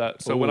inspired by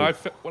that. So when Ooh.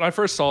 I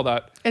first saw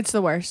that, It's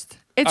the worst.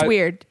 It's I-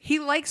 weird. He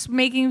likes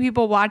making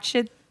people watch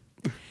it.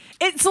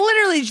 It's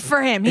literally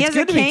for him. He It's has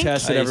good a to be kink.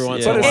 tested every Nice,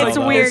 once yeah. in a but while. It's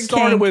though. weird. It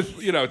started kink.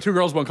 with 2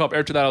 Girls, 1 Cup.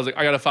 After that, I was like,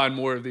 I gotta find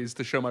more of these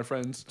to show my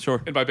friends.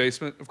 Sure. In my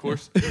basement, of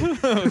course.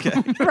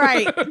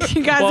 Right.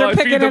 You guys While are I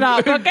picking feed it them-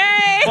 up,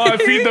 okay? While I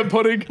feed them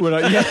pudding. When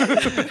I- yeah.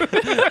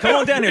 Come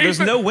on down here.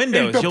 There's no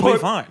windows. You'll be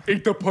fine.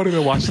 Eat the pudding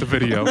and watch the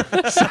video.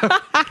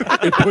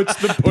 It puts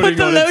the pudding Put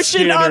the on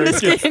lotion on the its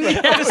scanner.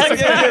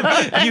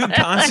 skin.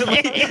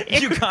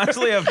 You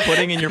constantly have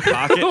pudding in your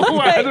pocket.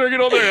 Why are they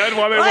on their head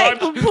while they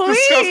Like, watch please,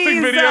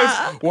 disgusting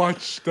videos?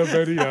 Watch the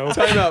video.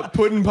 Time out.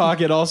 Puddin'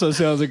 Pocket also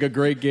sounds like a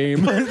great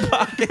game.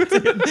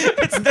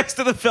 It's next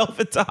to the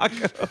velvet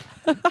taco.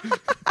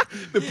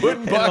 The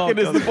Puddin' Pocket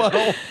is the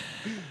butthole.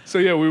 So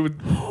yeah,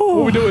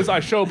 what we do is I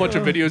show a bunch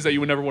of videos that you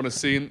would never want to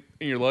see in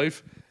your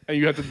life, and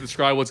you have to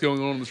describe what's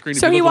going on the screen.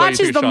 So If you he look away, you watches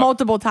take a them shot.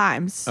 multiple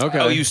times. Okay.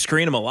 Oh, you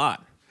screen them a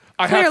lot.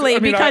 I have to- Clearly, I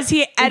mean, because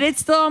he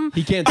edits them.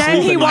 He can't Then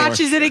sleep he anymore.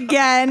 watches it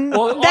again.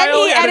 Well, I then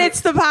only he edit-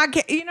 edits the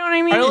podcast. You know what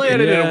I mean? I only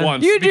edited Yeah. it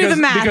once. You do the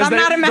math. because I'm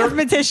not a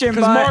mathematician,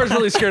 Because but Mara's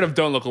really scared of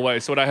Don't Look Away.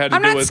 So what I had to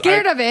I'm do not was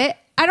scared of it.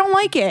 I don't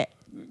like it.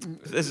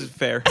 This is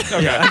fair.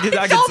 Okay.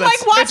 I Don't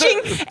like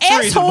watching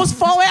assholes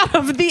fall out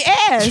of the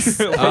ass.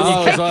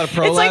 Oh, there's a lot of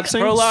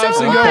prolapsing. Prolapsing so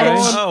going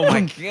much. on. Oh my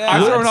I've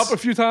god. thrown up a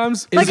few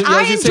times. Is Like it-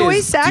 I was gonna say, enjoy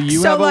do sex, you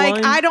so have a like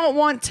line? I don't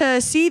want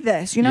to see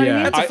this. You know what I Yeah.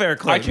 mean? That's a fair I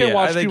claim. can't Yeah,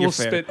 watch I think people you're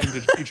fair. spit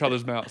into each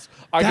other's mouths.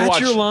 I That's can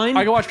watch your line?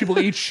 I can watch people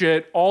eat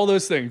shit, all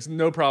those things,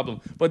 no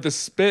problem. But the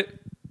spit,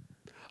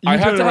 You I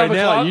have doing to it have right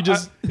a now. clout. You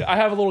just I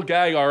have a little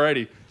gag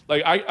already.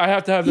 Like I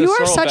have to have this. You are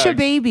throw such a bag.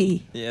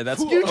 baby. Yeah, that's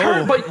You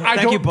turn, but I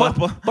Thank don't. you,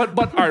 Papa. but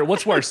all right.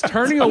 What's worse,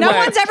 turning away? No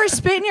one's ever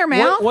spit in your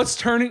mouth. What's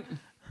turning?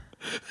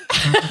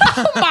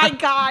 Oh my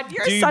god,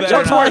 you're Do you such better a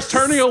What's not. worse,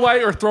 turning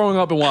away or throwing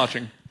up and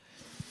watching?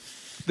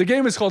 The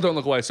game is called Don't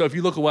Look Away. So if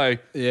you look away,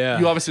 Yeah.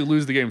 you obviously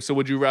lose the game. So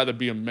would you rather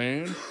be a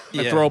man and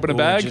Yeah. throw up in a Or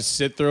bag? just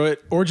sit through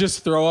it, or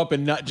just throw up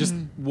and not just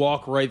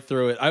walk right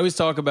through it. I always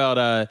talk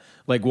about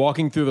like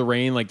walking through the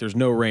rain, like there's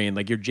no rain,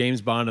 like you're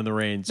James Bond in the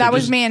rain. So That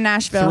was just me in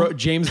Nashville.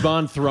 James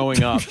Bond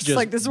throwing up, just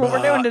like, this is what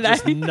we're doing today.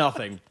 Just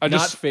nothing. Not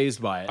just-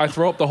 phased by it. I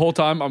throw up the whole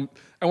time.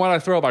 And when I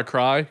throw up, I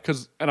cry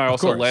and I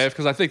also course. laugh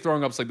because I think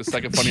throwing up is like the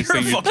second funniest You're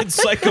a thing. fucking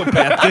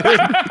psychopath,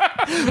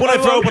 dude. When I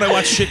throw up, when I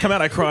watch shit come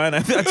out, I cry, and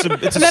it's a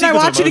and then I sequence of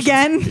watch it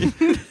emotions.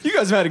 again. You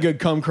guys have had a good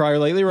cum crier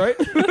lately, right?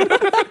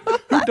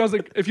 Who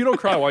doesn't? If you don't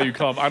cry while you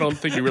come, I don't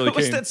think you really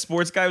What's can. that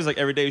sports guy who's like,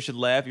 every day you should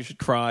laugh, you should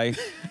cry.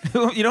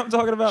 You know what I'm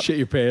talking about? Shit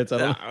your pants. I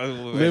don't Nah,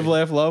 live,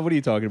 laugh, love. What are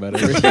you talking about?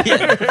 Avery?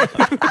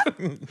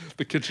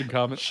 The kitchen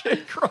comment.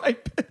 Shit, cry.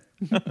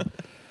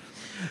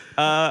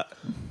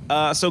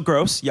 So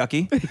gross,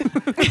 yucky.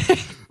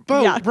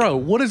 Yuck. Bro,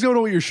 what is going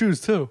on with your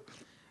shoes too?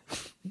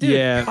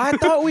 Yeah. I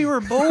thought we were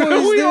boys.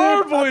 We dude.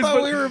 are boys, I thought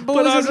but- we were but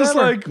boys. I was just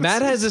forever. like-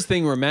 Matt has this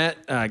thing where Matt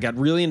got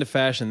really into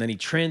fashion, then he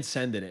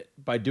transcended it.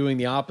 by doing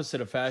the opposite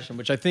of fashion,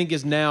 which I think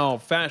is now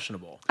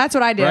fashionable. That's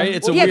what I did. Right?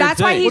 It's a yeah, weird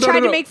that's why thing. he Well, tried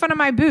no, to make fun of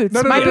my boots.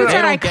 No, no, My no, no, boots no.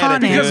 are They don't get it,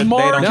 iconic. Because dude.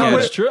 Maura They don't No, get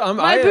it's it. true.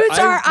 My boots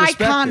are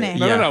respect it. iconic.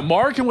 No, Yeah. no, no.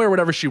 Maura can wear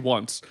whatever she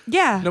wants.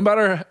 Yeah. No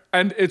matter,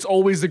 and it's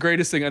always the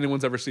greatest thing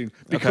anyone's ever seen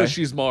because Okay.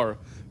 she's Maura.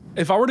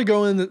 If I were to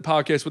go in the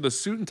podcast with a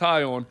suit and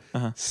tie on,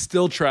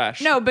 still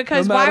trash. No,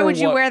 because No why matter would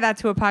you what. wear that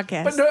to a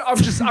podcast? But no,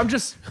 I'm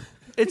just.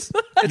 It's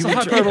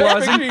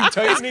hyperbolizing.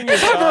 Tightening your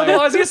tie.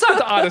 Hyperbolizing. It's not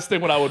the oddest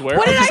thing what I would wear.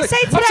 What did I'm I just say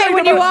saying- today I'm saying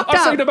when no you matter- walked I'm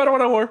up? saying no matter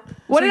what I wore.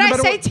 What Saying did no I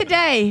matter say what-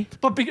 today?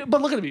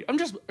 But look at me. I'm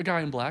just a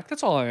guy in black.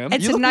 That's all I am.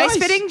 It's You a look nice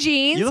nice. fitting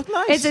jeans. You look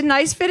nice. It's a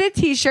nice fitted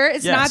t-shirt.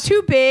 It's Yes. not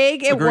too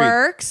big. It Agreed.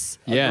 works.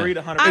 Yeah. Agreed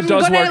 100%. I'm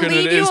does going work to and it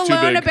leave you is too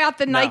alone big. about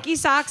the No. Nike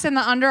socks and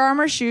the Under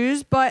Armour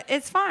shoes, but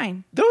it's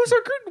fine. Those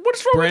are good.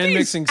 What's wrong Brand with these?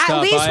 mixing At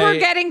stuff. least we're I-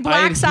 getting I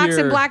black socks and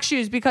adhere- black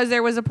shoes because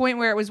there was a point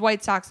where it was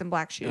white socks and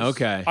black shoes.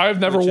 Okay. I have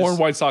never Which is- worn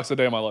white socks a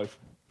day in my life.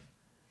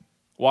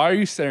 Why are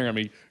you staring at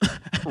me?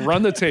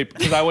 Run the tape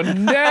because I would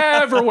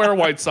never wear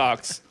white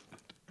socks.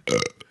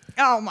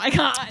 Oh my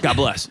god. God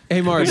bless.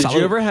 Hey, Maura, did Salute.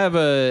 you ever have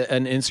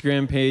an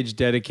Instagram page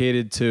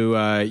dedicated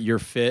to your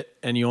fit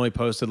and you only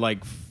posted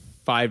like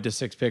 5 to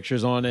 6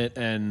 pictures on it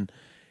and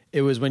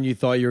it was when you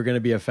thought you were going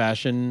to be a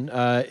fashion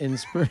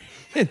inspiration?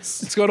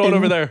 What's going on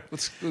over there?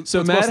 So let's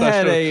Matt bust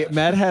that had show.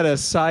 Matt had a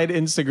side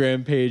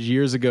Instagram page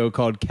years ago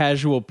called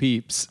Casual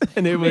Peeps,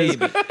 and it was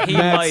Maybe. He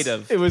Matt's- might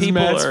have. It was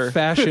People Matt's are-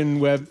 fashion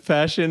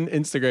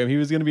Instagram. He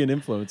was going to be an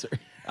influencer.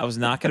 I was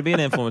not going to be an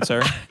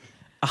influencer.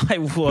 I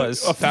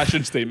was. a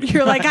fashion statement.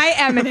 You're like, I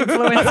am an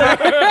influencer.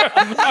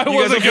 I guys wasn't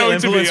will feel going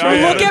to be. influenced I right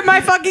am. Look at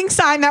my fucking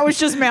sign that was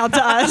just mailed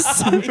to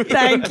us.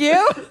 Thank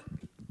you.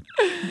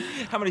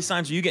 How many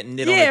signs are you getting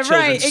knit on Yeah, like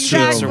right. children's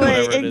shoes or Exactly.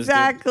 whatever it is, dude?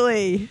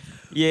 Exactly.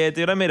 Yeah,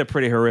 dude, I made a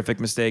pretty horrific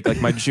mistake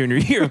like my junior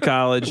year of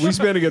college. We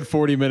spent a good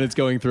 40 minutes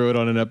going through it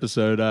on an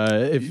episode.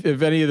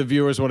 If any of the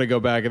viewers want to go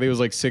back, I think it was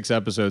like 6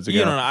 episodes ago.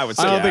 You don't know, I would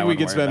say, I don't yeah, think I we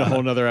wouldn't could worry spend a about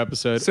whole nother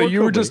episode. So Or you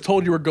were could just we?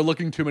 told you were good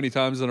looking too many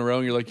times in a row,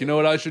 and you're like, you know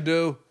what I should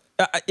do?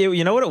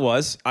 You know what it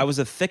was? I was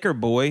a thicker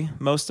boy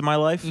most of my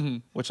life,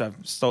 which I've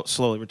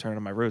slowly returned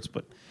to my roots.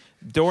 But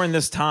during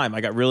this time,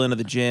 I got real into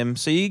the gym.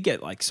 So you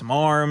get like some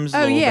arms. a Oh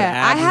little bit of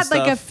yeah, I abs had and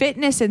like a stuff.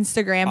 fitness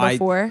Instagram I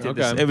before. did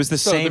this- Okay. It was the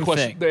So same the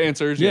question, thing. the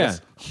answer is Yeah.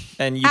 yes.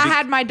 And you I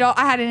had my dog.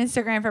 I had an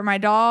Instagram for my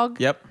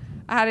dog. Yep.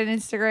 I had an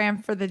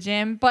Instagram for the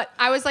gym, but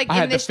I was like I in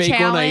had the this fake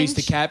challenge. one I used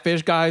to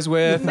catfish guys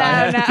with. No, I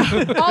had-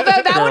 no. Although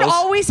that would Girls.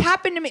 always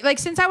happen to me. Like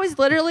since I was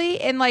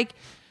literally in like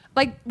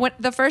when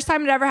the first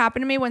time it ever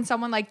happened to me when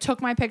someone like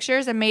took my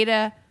pictures and made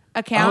a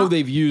account. Oh,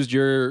 they've used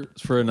yours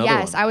for another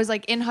Yes, one. I was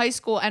like in high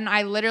school and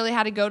I literally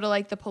had to go to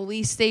like the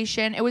police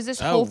station. It was this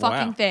whole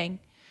fucking wow. thing.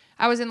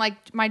 I was in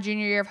like my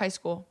junior year of high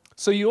school.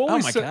 So you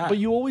always my say, God. but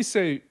you always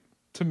say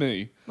to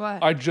me,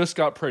 What? I just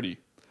got pretty.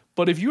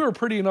 But if you were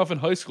pretty enough in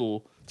high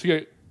school to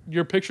get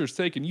your pictures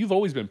taken, you've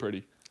always been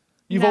pretty.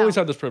 You've No. always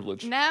had this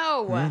privilege.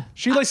 No.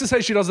 She likes to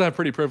say she doesn't have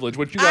pretty privilege,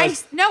 which you I-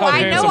 guys no, have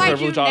I know handsome I do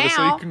privilege,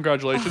 obviously. now.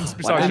 Congratulations.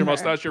 Besides your whatever.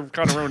 mustache, you're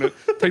kind of ruining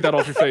it. Take that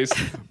off your face.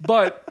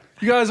 But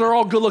you guys are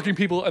all good-looking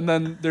people, and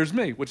then there's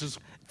me, which is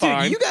Dude,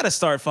 fine. you got to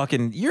start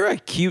fucking. You're a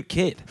cute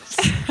kid.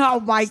 Oh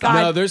my god.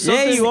 No, there's Yeah,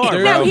 something. you are,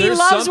 there- bro. No, he there's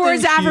loves something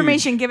words of huge.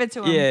 affirmation. Give it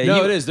to him. Yeah, No,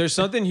 you- it is. There's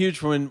something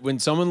huge when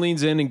someone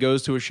leans in and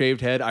goes to a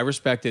shaved head. I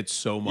respect it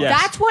so much.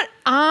 Yes. That's what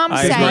I'm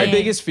I saying. agree. My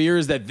biggest fear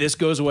is that this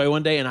goes away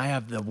one day and I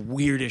have the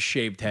weirdest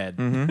shaved head.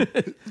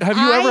 have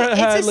you ever it's a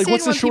had, like, sin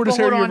what's the when shortest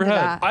people hair you hold ever on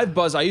to had? that. I've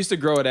buzzed. I used to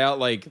grow it out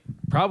like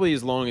probably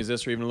as long as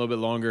this or even a little bit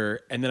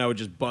longer, and then I would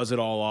just buzz it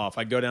all off.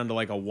 I'd go down to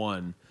like a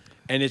 1.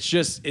 And it's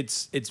just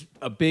it's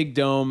a big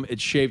dome.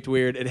 It's shaped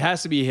weird. It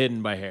has to be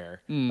hidden by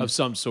hair of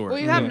some sort. Well,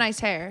 you have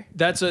nice hair.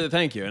 That's a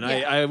thank you, and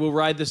Yeah. I will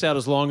ride this out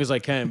as long as I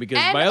can because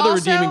And my other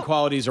also- redeeming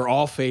qualities are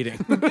all fading.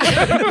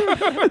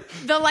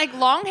 The like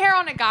long hair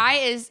on a guy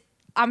is.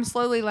 I'm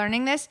slowly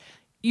learning this.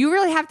 You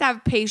really have to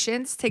have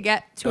patience to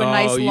get to a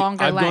nice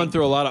longer I've length. gone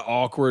through a lot of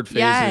awkward phases.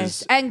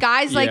 Yes, and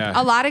guys like Yeah.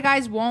 a lot of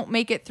guys won't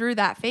make it through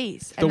that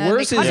phase. The And then they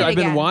worst cut is it I've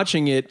been again.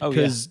 watching it Oh,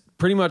 because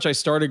pretty much I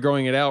started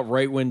growing it out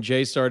right when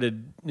Jay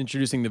started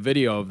introducing the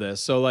video of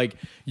this. So like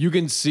you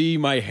can see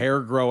my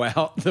hair grow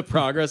out, the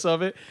progress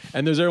of it.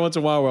 And there's every once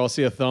in a while where I'll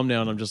see a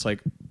thumbnail and I'm just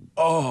like,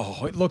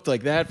 oh, it looked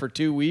like that for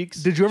 2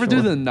 weeks. Did you ever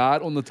do the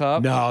knot on the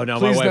top? No, my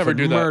Please wife never would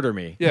do that. murder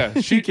me. Yeah,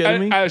 You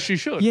kidding me? As she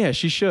should. Yeah,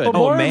 she should. But Oh,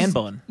 Maura's- man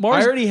bun. I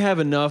Maura's- already have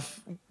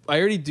enough. I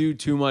already do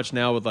too much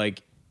now with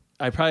like,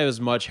 I probably have as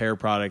much hair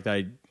product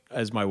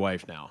as my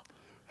wife now.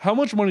 How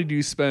much money do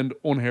you spend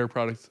on hair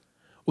products?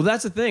 Well,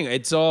 that's the thing.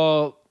 It's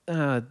all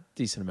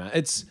decent amount.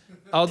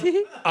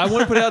 I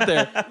want to put it out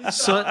there.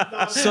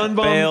 Sunbum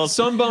Failed.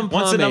 pomade.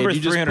 Once the number you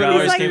just $300 put it-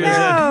 He's like, came in.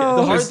 no.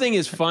 The hard thing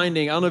is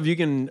finding. I don't know if you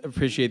can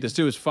appreciate this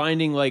too. Is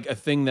finding like a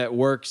thing that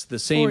works the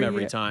same For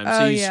every you. time. Oh,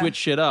 So you yeah. switch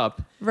shit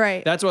up.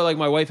 Right. That's why like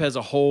my wife has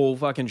a whole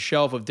fucking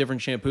shelf of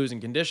different shampoos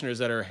and conditioners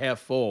that are half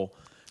full.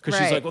 Because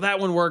she's Right. like, well, that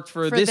one worked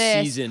for for this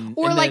season.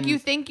 Or And like then- you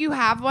think you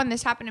have one.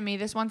 This happened to me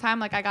this one time.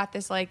 Like I got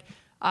this like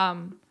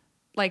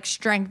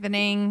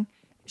strengthening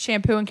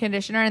shampoo and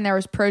conditioner, and there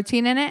was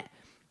protein in it.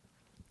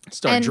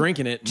 Start And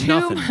drinking it. too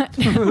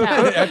Nothing. No.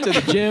 After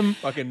the gym,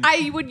 fucking.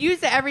 I would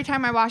use it every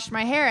time I washed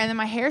my hair, and then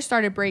my hair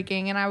started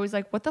breaking, and I was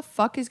like, what the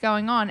fuck is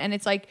going on? And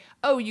it's like,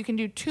 oh, you can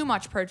do too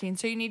much protein,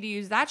 so you need to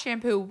use that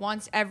shampoo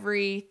once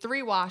every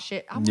 3 wash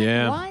it. I'm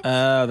Yeah. like,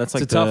 what? That's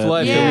like It's a tough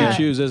life Yeah. that we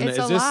choose, isn't It's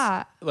it? Is a this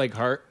lot. like The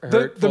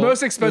hurtful?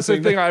 most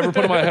expensive thing I ever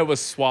put on my head was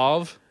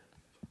Suave.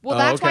 Well, Oh,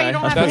 that's why okay. you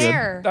don't That's have pretty good.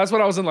 hair. That's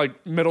when I was in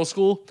like middle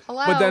school.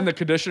 Hello? But then the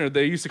conditioner,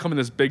 they used to come in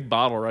this big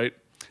bottle, right?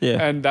 Yeah.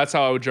 And that's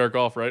how I would jerk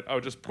off, right? I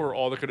would just pour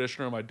all the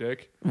conditioner on my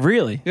dick.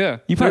 Really? Yeah.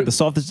 You probably have the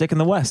softest dick in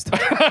the West.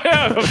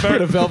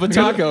 Put a velvet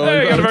taco.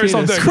 Hey, I got a very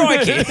soft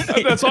penis. dick.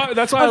 Crikey. That's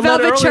why I led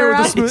velvet earlier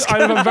with the churro. smooth. I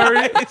have a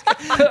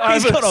very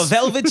He's got a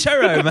velvet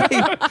churro,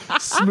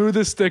 mate.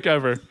 smoothest dick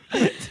ever.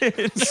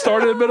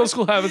 Started in middle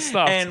school, haven't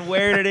stopped. And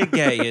where did it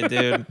get you,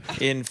 dude?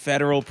 In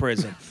federal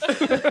prison,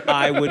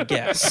 I would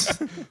guess.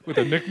 With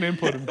a nickname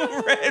put him.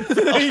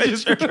 He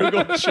just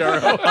Googled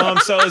churro.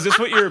 So is this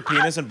what your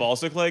penis and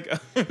balls look like?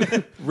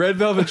 Red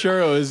Velvet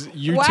Churro is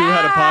you two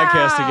had a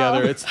podcast Wow.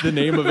 together. It's the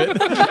name of it.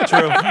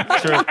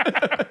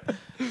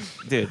 True.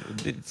 Dude,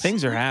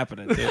 things are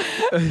happening, dude.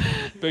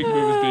 Big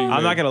move is being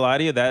I'm made. not gonna lie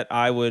to you that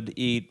I would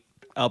eat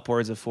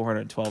upwards of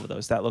 412 of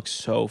those. That looks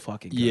so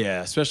fucking good.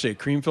 Yeah, especially a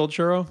cream filled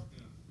churro.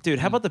 Dude,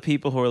 how about the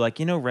people who are like,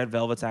 red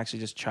velvet's actually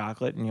just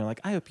chocolate, and you're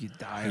like, I hope you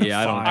die. on Yeah,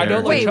 I don't fire. I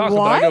don't like Wait, chocolate,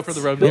 but I go what? for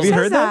the red Who Have you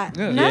velvet. heard says that?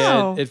 Yeah.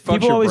 No. Yeah, it fucks People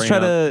your always brain try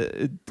up.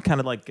 to kind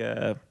of like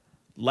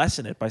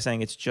lessen it by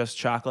saying it's just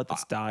chocolate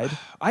that's dyed.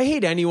 I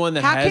hate anyone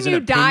that How has can an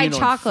you dye opinion on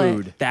chocolate?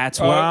 food. That's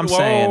what I'm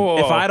saying.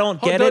 If I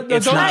don't get it,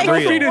 it's not don't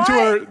real. feed into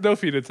What? her. Don't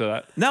feed into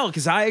that. No,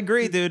 because I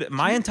agree, dude.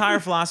 My entire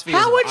philosophy is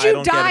How would if I you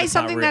don't get it, dye it's not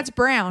something real. that's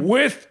brown?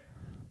 With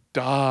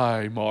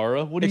dye,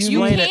 Mara. What do you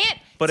You Explain mean? it, can't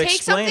but take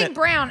explain something it.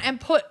 brown and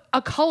put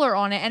a color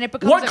on it, and it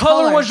becomes What a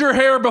color was your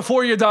hair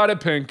before you dyed it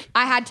pink?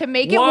 I had to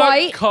make it What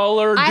white.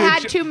 color I did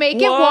had you- to make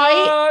it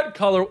white. What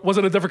color? Was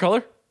it a different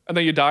color? And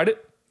then you dyed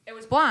it? It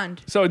was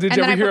blonde. So did And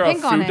you then ever I hear put a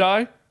pink on food it.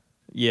 dye?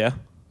 Yeah.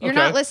 You're Okay.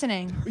 not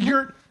listening.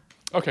 You're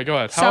okay. Go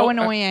ahead. So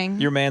annoying.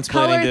 You're mansplaining,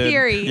 Color dude.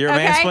 theory. You're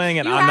okay? mansplaining,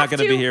 and You I'm not have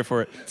going to be here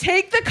for it.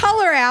 Take the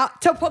color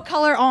out to put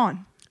color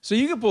on. So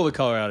you can pull the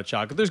color out of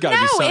chocolate. There's got to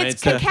No, be science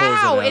it's that pulls it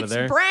cacao. out of It's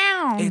there.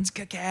 brown.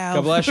 cacao,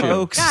 God bless you.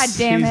 folks. God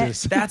damn it.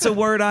 Jesus. That's a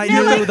word I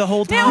Now, knew like, the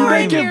whole now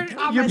time. I'm here.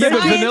 I'm you're a making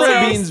vanilla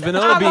scientist. beans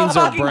I'm are a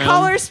fucking brown.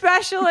 color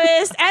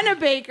specialist and a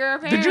baker.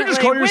 Apparently, you just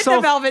call with yourself-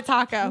 the velvet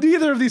taco?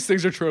 Neither of these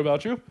things are true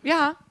about you.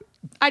 Yeah,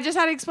 I just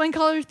had to explain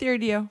color theory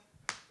to you.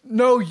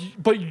 No,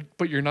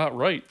 but you're not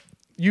right.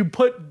 You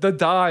put the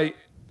dye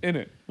in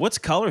it. What's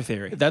color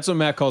theory? That's what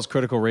Matt calls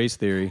critical race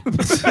theory.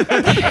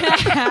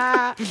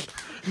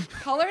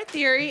 Color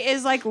theory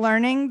is like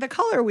learning the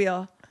color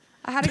wheel.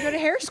 I had to go to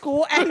hair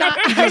school and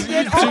I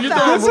did all So you're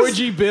that. throwing Roy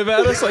G. Biv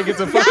at us like it's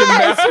a fucking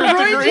Yes, master's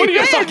Roy degree? G. What are you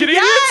Biv, fucking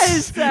yes.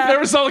 idiots?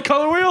 Never saw the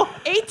color wheel?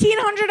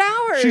 1,800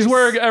 hours. She's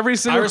wearing every I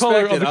single respect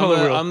color it. of the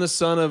color wheel. I'm the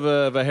son of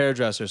a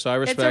hairdresser, so I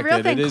respect a real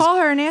it. thing. It is, Call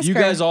her and ask you her.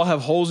 guys all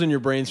have holes in your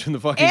brains from the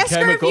fucking Ask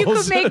her if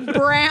chemicals. you could make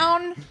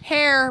brown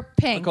hair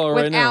pink call her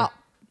right now. without.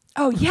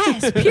 Oh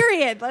yes,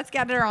 period. Let's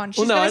get her on.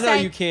 She's well, no, I gonna know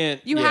say, you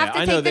can't. You yeah, have to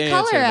I know take the answer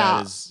color to that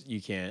out. is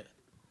you can't.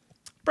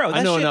 Bro,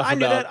 that know shit, enough I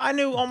knew about- that. I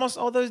knew almost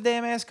all those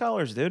damn ass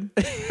colors, dude.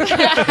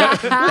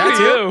 That's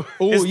you.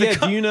 Oh Is the yeah,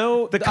 co- do you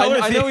know the color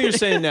I know what you're theory-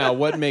 saying now.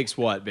 What makes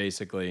what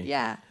basically?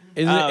 Yeah,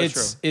 Isn't Oh, it,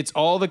 true. it's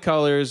all the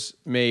colors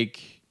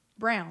make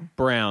brown.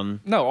 brown.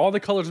 No, all the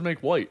colors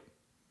make white.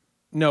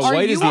 No, Are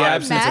white is you the on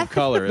absence meth? of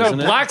color, No,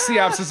 isn't it? black's the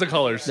absence of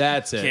colors.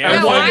 That's it. Yeah.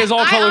 And No, white is all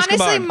I colors honestly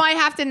combined. might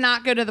have to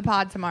not go to the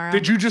pod tomorrow.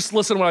 Did you just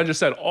listen to what I just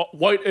said?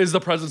 White is the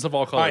presence of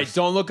all All colors. right,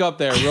 don't look up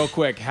there real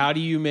quick. How do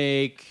you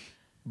make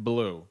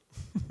blue?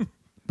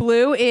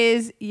 Blue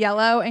is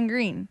yellow and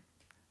green.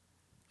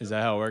 Is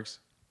that how it works?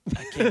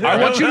 I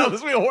want you to.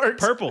 This way it works.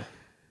 Purple.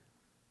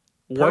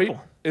 White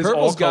Purple. is all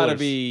Purple's got to colors.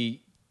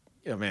 be.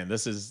 Oh man,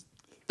 this is.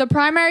 The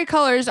primary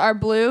colors are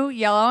blue,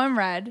 yellow, and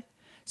red.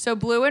 So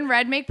blue and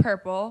red make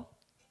purple.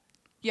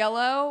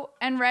 Yellow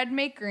and red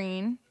make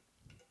green.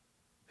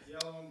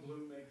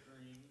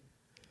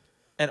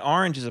 And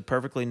orange is a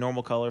perfectly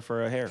normal color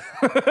for a hair.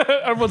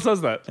 Everyone says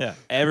that. Yeah,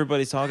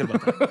 everybody's talking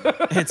about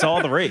that. It's all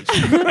the rage.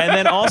 And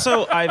then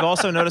also, I've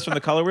also noticed from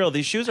the color wheel,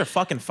 these shoes are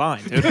fucking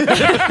fine, dude.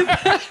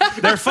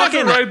 They're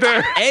fucking Right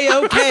there.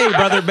 A-okay,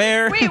 brother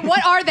bear. Wait,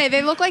 what are they?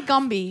 They look like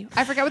Gumby.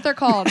 I forget what they're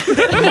called.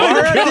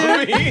 Maura,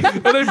 dude,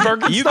 Are they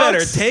Birkenstocks? you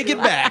better take it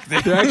back.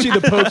 They're actually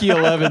the Pokey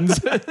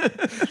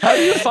 11s. How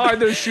do you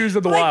find those shoes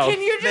in the Like, wild?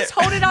 can you just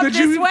hold it up Did this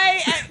you-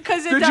 way?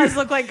 Because it did does you-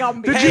 look like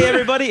Gumby. Hey,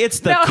 everybody,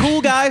 it's the No.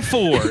 Cool Guy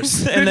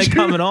 4s. And they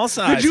come in all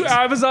sizes. Did you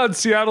Amazon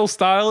Seattle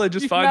style and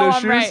just find No, those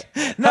I'm shoes?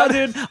 right. No,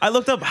 dude, I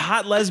looked up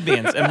hot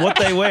lesbians and what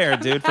they wear,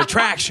 dude, for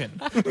traction.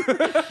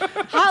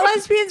 Hot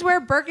lesbians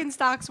wear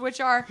Birkenstocks, which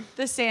are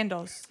the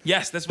sandals.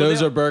 Yes, that's what Those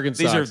they are Birkenstocks.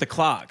 These are the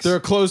clogs. They're a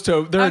closed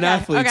toe. They're an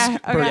athlete's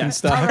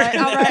Birkenstock. All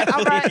right,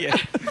 all right. Yeah.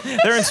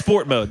 They're in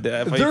sport mode.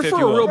 They're for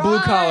a real blue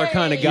collar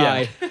kind of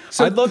guy. Yeah.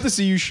 So I'd love to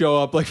see you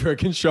show up like for a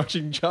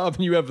construction job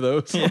and you have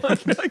those. I'm like,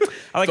 Those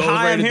hi,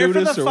 I'm ready to here do for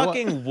the this or what?"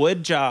 fucking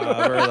wood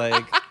job, or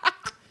like,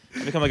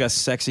 I become like a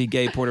sexy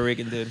gay Puerto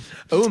Rican dude.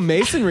 Oh,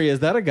 masonry. Is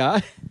that a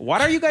guy? Why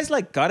are you guys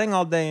like gutting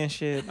all day and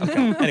shit?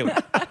 Okay. Anyway,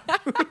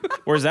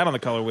 where's that on the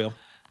color wheel?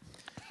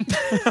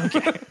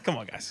 Okay. Come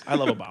on, guys. I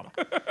love Obama.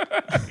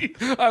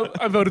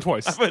 I voted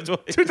twice.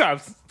 Two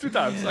times.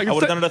 I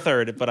would have done it a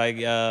third, but I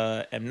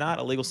am not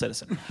a legal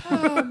citizen.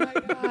 Oh my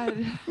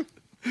god.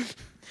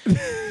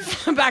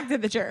 Back to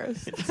the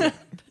churros.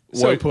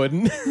 White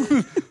pudding.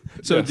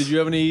 So, Yes. did you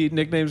have any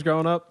nicknames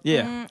growing up?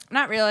 Yeah.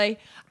 Not really.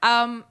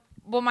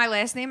 Well, my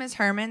last name is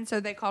Herman, so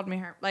they called me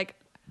Herman. Like,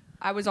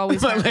 I was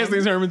always My Herman. last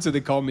name's Herman, so they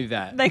called me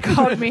that. They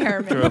called me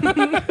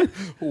Herman.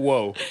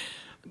 Whoa.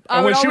 I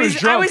And when would she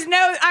was always,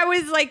 drunk- I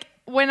was like,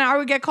 when I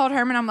would get called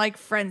Herman, I'm like,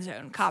 friend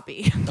zone,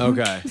 copy.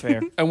 Okay.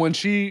 Fair. And when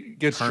she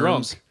gets Herms.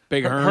 drunk,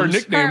 Big her Herms.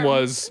 nickname Herms.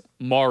 was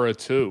Maura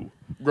too.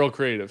 Real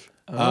creative.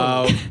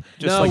 No,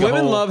 like a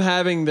women whole- love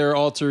having their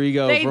alter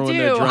ego They for when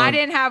they're do. drunk. I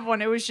didn't have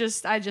one. It was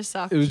just, I just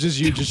sucked. It was just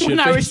you, just shit when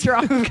I was faced.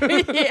 drunk.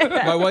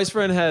 Yeah. My wife's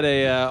friend had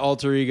a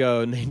alter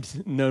ego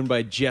known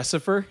by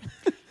Jessifer.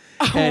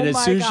 And as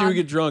my soon as she God. would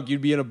get drunk,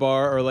 you'd be in a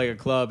bar or like a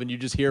club, and you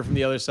just hear from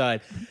the other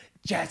side,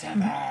 Jessifer.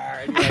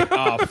 And you're like,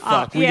 oh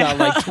fuck, we yeah.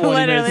 got like 20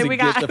 Literally, minutes to we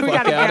get got- the we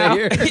fuck gotta out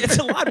go. of here. It's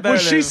a lot better.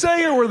 Was she than-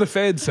 saying it or were the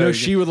feds saying No, it?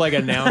 she would like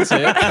announce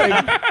it.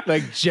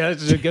 Like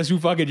Jessica, guess who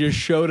fucking just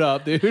showed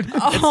up, dude?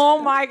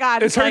 Oh my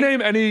God. Is her Like,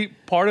 name any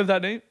part of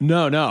that name?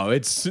 No,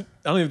 it's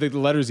I don't even think the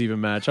letters even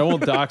match. I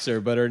won't dox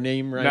her, but her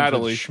name rhymes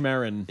Natalie. with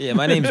Schmerin. Yeah,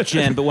 my name's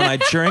Jen, but when I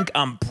drink,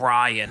 I'm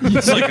Brian.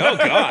 It's like, oh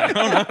God.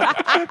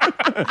 I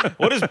don't know.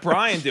 What does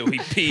Brian do? He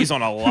pees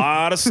on a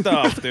lot of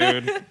stuff,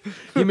 dude.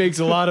 He makes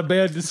a lot of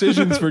bad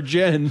decisions for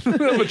Jen.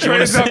 I'm a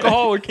trans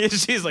alcoholic.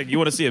 She's like, you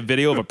want to see a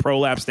video of a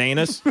prolapsed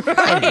anus? I'm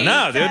like,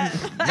 no, dude.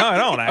 No, I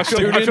don't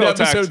actually. Tune I in feel to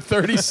attacked. episode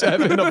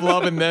 37 of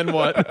Love and Then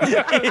What.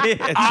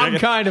 I'm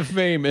kind of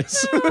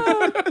famous.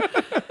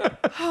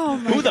 oh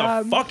my Who the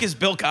God. fuck is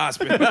Bill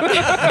Cosby?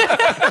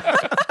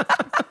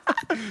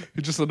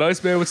 You're just a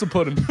nice man with some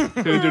pudding.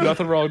 He didn't do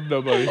nothing wrong to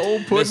nobody.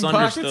 Old pudding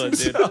pockets Misunderstood, and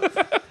dude.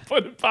 stuff.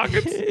 Pudding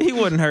pockets. He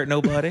wouldn't hurt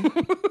nobody.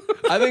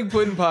 I think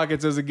pudding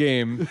pockets as a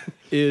game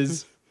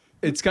is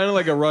it's kind of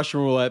like a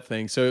Russian roulette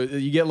thing. So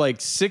you get like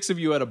 6 of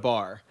you at a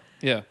bar,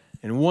 Yeah.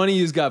 and one of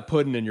you's got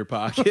pudding in your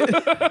pocket,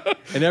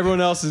 and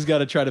everyone else has got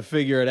to try to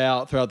figure it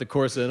out throughout the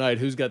course of the night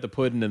who's got the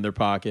pudding in their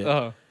pocket.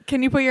 Uh-huh.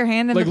 Can you put your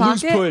hand in Like the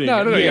loose pocket? pudding.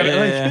 No. You Yeah,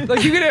 gotta, yeah.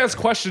 like you can ask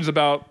questions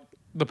about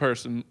the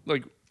person.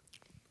 Like,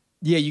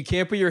 Yeah, you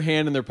can't put your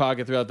hand in their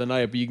pocket throughout the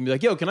night, but you can be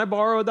like, yo, can I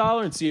borrow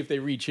 $1 and see if they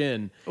reach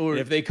in. Or- And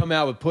if they come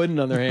out with pudding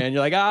on their hand,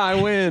 you're like,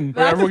 I win.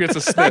 where everyone gets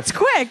a sniff. That's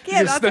quick. Yeah,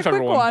 You that's a sniff quick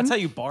everyone. one. That's how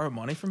you borrow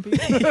money from people.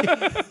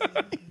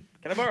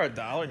 Can I borrow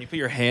 $1 and you put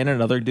your hand in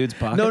another dude's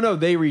pocket? No,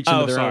 they reach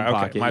into their own okay.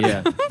 pocket. My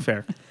Yeah. bad.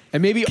 Fair.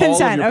 And maybe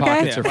Consent, all of your okay?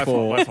 pockets Yeah, are my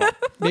full. fault, my fault.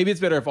 Maybe it's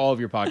better if all of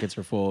your pockets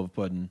are full of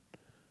pudding.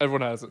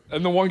 Everyone has it.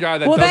 And the one guy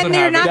that Well, doesn't then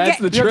you're have not it,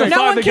 That's get- the you have trick. to No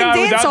find one the can guy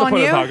dance without the on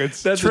pudding you.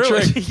 pockets. That's the True.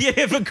 trick. Yeah,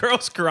 if a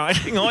girl's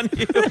grinding on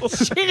you.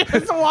 She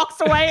just walks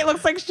away. It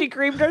looks like she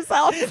creamed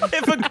herself.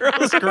 If a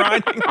girl's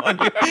grinding on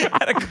you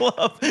at a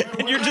club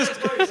and you're just,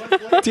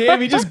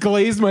 Damn, he just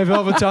glazed my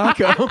velvet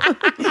taco.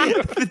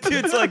 the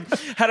dude's like,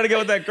 how did I go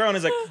with that girl? And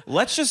he's like,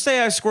 let's just say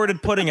I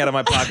squirted pudding out of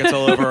my pockets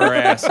all over her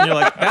ass. And you're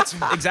like, that's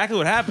exactly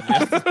what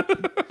happened.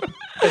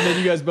 And then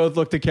you guys both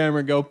look to camera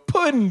and go,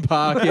 pudding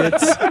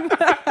pockets.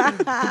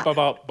 Bop,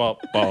 bop, bop,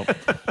 bop.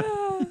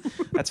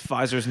 That's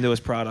Pfizer's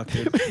newest product,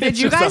 dude. Did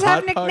you Just guys a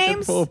have hot pocket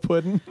nicknames? full of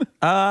pudding.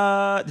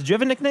 Did you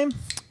have a nickname?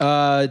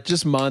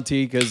 Just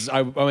Monty, because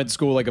I went to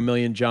school like a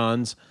million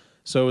Johns.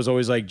 So it was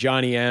always like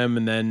Johnny M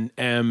and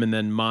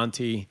then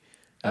Monty.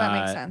 Oh, that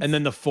makes sense. And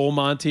then the full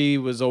Monty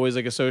was always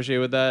like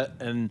associated with that.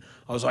 And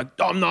I was like,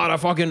 I'm not a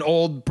fucking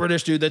old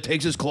British dude that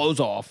takes his clothes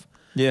off.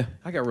 Yeah.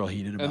 I got real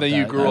heated about And then that.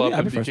 you grew up I'd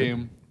and be frustrated.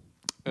 became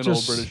an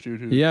Just- old British dude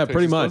who Yeah, takes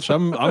pretty his much.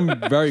 clothes off.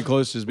 I'm very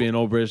close to just being an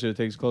old British dude that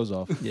takes his clothes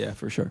off. Yeah,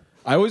 for sure.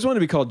 I always wanted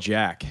to be called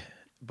Jack,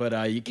 but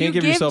you can't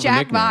You give yourself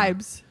Jack a nickname.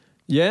 vibes.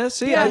 Yeah,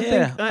 see, Yeah. I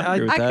Yeah, think I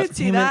agree with I that. could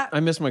see damn it, that. I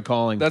miss my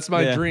calling. That's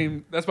my Yeah.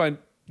 dream. That's my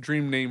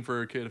dream name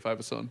for a kid if I have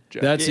a son.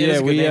 Jack. That's It is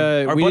a good we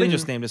name. Our we buddy didn't-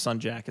 just named his son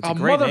Jack. It's Oh, a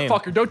great name.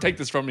 motherfucker! Don't take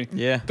this from me.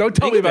 Yeah. Don't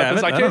tell You me can about have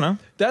this. it. I don't can't. know.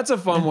 That's a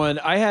fun one.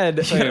 I had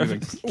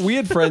we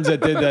had friends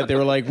that did that. They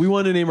were like, we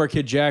wanted to name our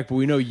kid Jack, but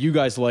we know you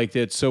guys liked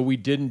it, so we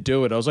didn't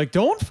do it. I was like,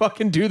 don't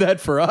fucking do that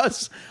for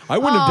us. I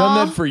wouldn't have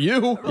done that for you.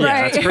 Yeah,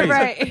 right, that's crazy.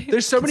 right.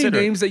 There's so many Consider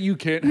it. names that you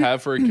can't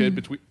have for a kid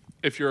between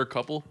if you're a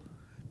couple,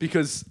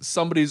 because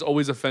somebody's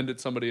always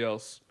offended somebody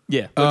else.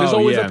 Yeah. Like, there's Oh,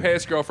 always yeah. a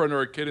past girlfriend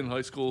or a kid in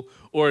high school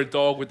or a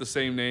dog with the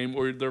same name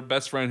or their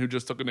best friend who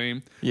just took a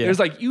name. Yeah. There's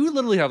like you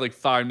literally have like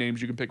 5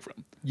 names you can pick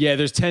from. Yeah,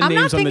 there's 10 I'm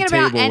not names on the thinking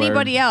table. about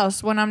anybody where,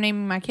 else when I'm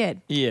naming my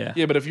kid. Yeah.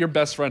 Yeah, but if your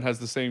best friend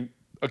has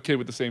a kid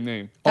with the same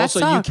name. That Also,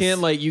 sucks.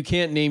 you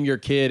can't name your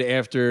kid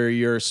after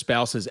your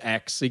spouse's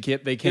ex. They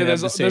can't Yeah, have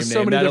there's- the same there's so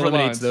name. many That different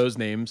eliminates lines. those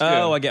names.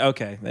 Oh, I get.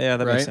 Okay. Yeah,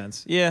 that Right? makes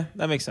sense. Yeah,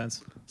 that makes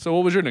sense. So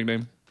what was your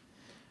nickname?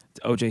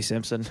 OJ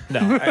Simpson. No,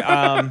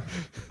 I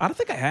don't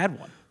think I had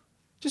one.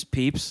 Just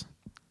Peeps.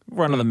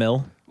 Run of the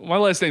mill. My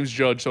last name's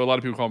Judge, so a lot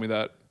of people call me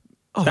that.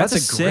 Oh, That's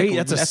that's, a a great. sick-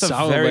 That's a that's a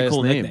solid very last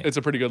cool name. nickname. It's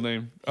a pretty good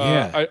name.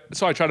 Yeah.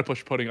 So I try to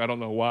push pudding. I don't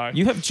know why.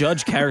 You have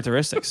judge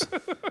characteristics.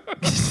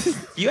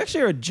 You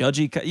actually are a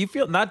judgy. You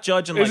feel not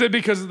judge and like. Is it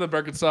because of the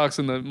Birkenstocks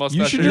and the mustache?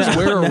 You should just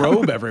wear a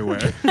robe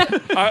everywhere.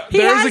 He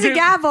has a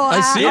gavel. I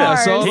see it. I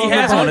saw ours. it. he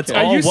has one. It's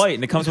I all used- white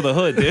and it comes with a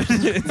hood, dude.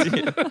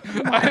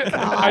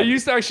 I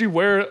used to actually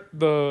wear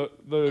the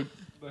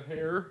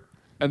hair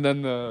and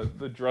then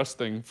the dress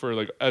thing for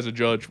like as a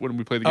judge when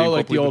we played the game. Oh, called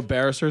like the Plead old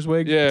barrister's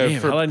wig. Yeah,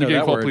 Damn, for how did I the know game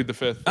that called word? Plead the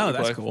Fifth. Oh, we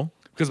that's play. cool.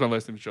 Because my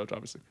last name is Judge,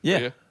 obviously. Yeah,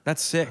 But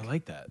that's sick. I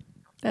like that.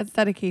 That's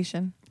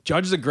dedication.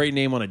 Judge is a great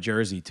name on a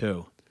jersey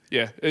too.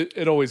 yeah,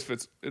 it always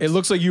fits. It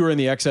looks like you were in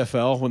the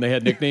XFL when they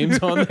had nicknames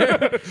on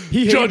there.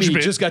 He hit me,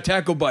 Judgment. just got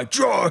tackled by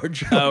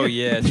George. Oh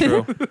yeah,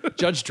 true.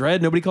 Judge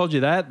Dredd. Nobody called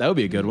you that. That would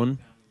be a good one.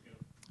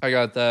 I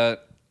got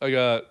that. I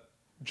got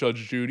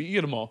Judge Judy. You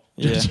get them all.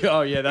 Yeah.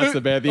 Oh yeah, that's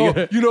the bad thing.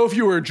 Oh, you know, if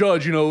you were a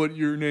judge, you know what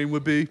your name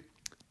would be?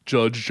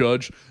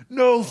 Judge.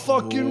 No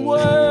fucking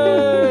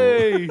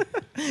way.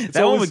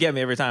 That one would get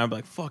me every time. I'm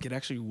like, fuck, it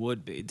actually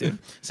would be, dude.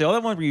 See, all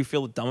that one where you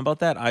feel dumb about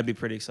that, I'd be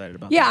pretty excited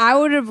about. Yeah, that. I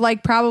would have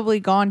like probably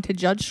gone to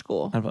judge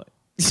school. I'd be like,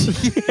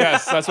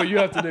 Yes, that's what you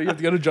have to do. You have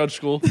to go to judge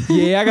school.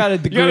 Yeah, I got a You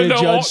gotta degree in know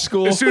judge all,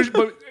 school. as soon as,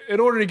 but in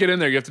order to get in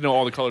there, you have to know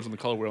all the colors on the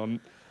color wheel. And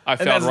I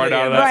found that's right the-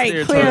 out of yeah, that. Right,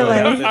 you're clearly.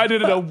 totally- I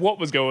didn't know what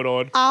was going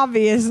on.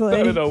 Obviously. I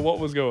didn't know what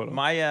was going on.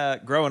 My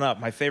growing up,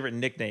 my favorite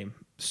nickname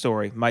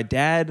story. My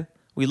dad,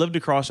 we lived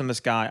across from this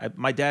guy.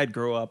 My dad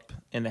grew up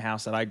in the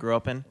house that I grew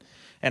up in,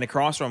 and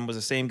across from him was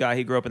the same guy.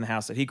 He grew up in the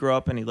house that he grew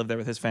up in. He lived there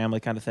with his family,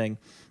 kind of thing.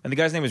 And the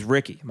guy's name was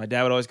Ricky. My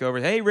dad would always go over,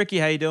 "Hey Ricky,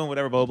 how you doing?"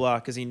 Whatever, blah blah,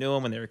 because he knew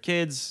him when they were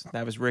kids.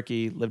 That was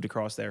Ricky. Lived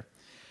across there.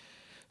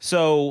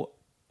 So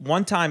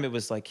one time it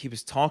was like he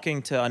was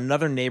talking to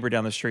another neighbor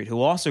down the street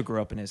who also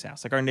grew up in his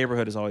house. Like our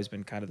neighborhood has always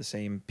been kind of the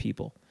same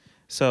people.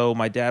 So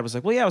my dad was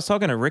like, "Well, yeah, I was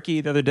talking to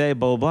Ricky the other day,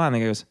 blah blah blah," and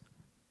he goes,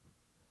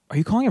 "Are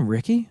you calling him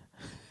Ricky?"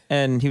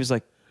 And he was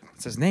like,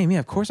 "It's his name. Yeah,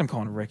 of course I'm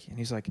calling him Ricky." And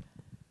he's like,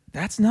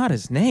 "That's not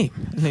his name."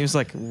 And he was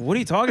like, "What are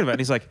you talking about?" And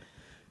he's like,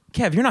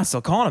 "Kev, you're not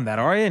still calling him that,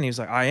 are you?" And he was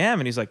like, "I am."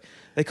 And he's like,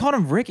 "They called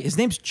him Ricky. His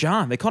name's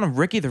John. They called him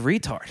Ricky the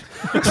retard."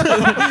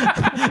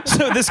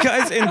 So this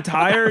guy's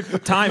entire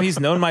time he's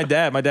known my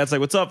dad. My dad's like,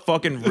 "What's up,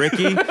 fucking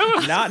Ricky?"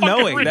 Not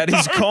knowing that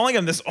he's calling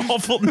him this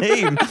awful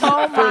name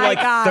Oh for my like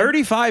God.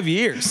 35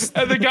 years.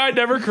 And the guy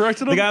never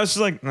corrected him. The guy was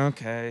just like,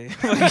 "Okay."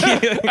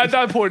 At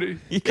that point,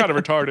 he kind of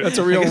retarded. That's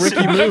a real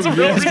Ricky move. That's a if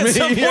you real ask At me.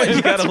 some point,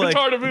 you That's gotta a like,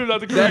 retarded move, not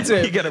the correct. That's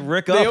it. you gotta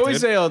rick They up. always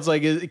dude. say, "It's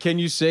like, can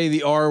you say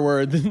the R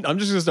word?" I'm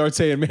just gonna start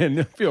saying, "Man,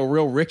 I feel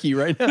real Ricky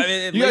right now." I mean,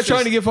 at you guys least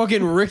trying to it's- get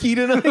fucking Ricky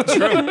tonight?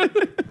 True.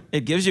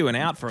 It gives you an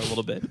out for a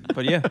little bit.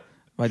 But yeah,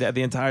 my dad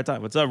the entire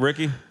time. "What's up,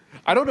 Ricky?"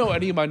 I don't know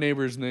any of my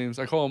neighbors' names.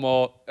 I call them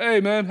all, "Hey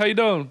man, how you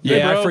doing?" "Hey,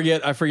 Yeah, bro."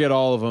 I forget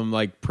all of them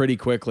like pretty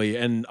quickly,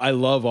 and I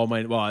love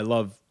I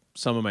love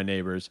some of my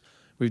neighbors.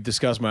 We've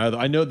discussed my other.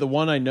 I know the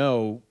one I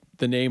know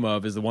the name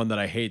of is the one that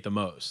I hate the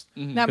most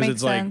That because makes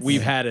it's sense. like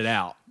we've had it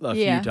out a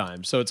Yeah. few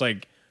times, so it's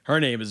like her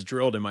name is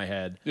drilled in my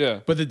head. Yeah.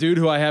 But the dude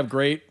who I have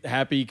great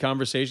happy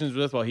conversations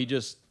with while he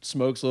just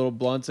smokes little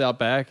blunts out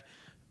back,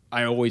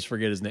 I always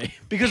forget his name.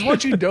 Because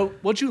once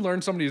you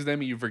learn somebody's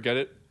name and you forget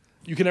it,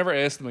 you can never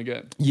ask them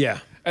again. Yeah.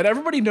 And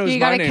everybody knows you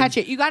my gotta name. catch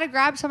it. You gotta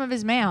grab some of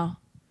his mail.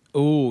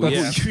 Oh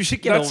yeah. You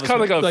should get That's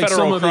kind of like a Like federal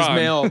some of his crime.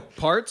 male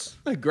parts,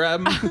 like grab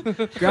him by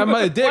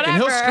the dick, and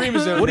he'll Whatever. scream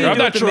his own. What do you I'm do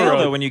not with the sure. mail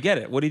though when you get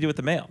it? What do you do with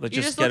the mail? Like,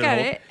 You just get look at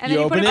all- it and You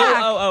then you put open it it?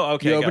 back. Oh,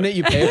 okay. You got open it,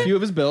 you pay a few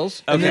of his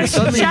bills, and then Okay.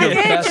 suddenly Check you're it.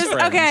 best Just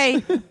friends.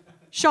 okay.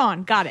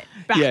 Sean, got it.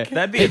 Back. Yeah,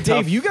 That'd be hey, a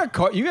tough- Dave, you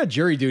got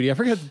jury duty. I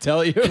forgot to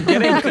tell you.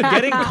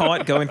 getting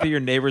caught going through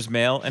your neighbor's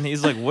mail, and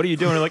he's like, "What are you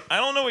doing?" You're like, "I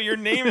don't know what your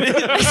name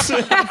is."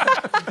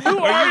 Who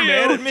are you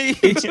mad at me?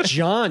 It's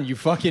John, you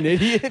fucking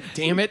idiot.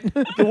 Damn it.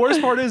 The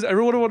worst part is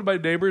every one of my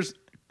neighbors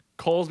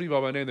calls me by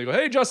my name. They go,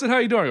 "Hey Justin, how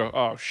you doing?" I go,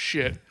 "Oh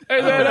shit.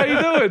 Hey man, how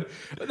you doing?"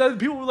 And then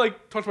people would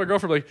like talk to my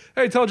girlfriend like,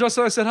 "Hey, tell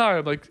Justin I said hi."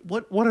 I'm like,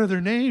 "What are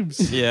their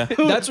names?" Yeah.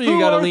 That's where you who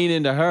got to are- lean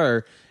into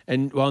her.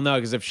 And well, no,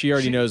 because if she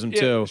already knows him Yeah,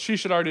 too. She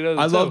should already know them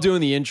I love too.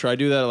 doing the intro. I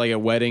do that like at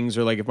weddings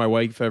or like if my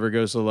wife ever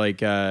goes to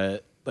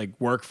like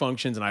work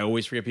functions and I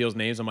always forget people's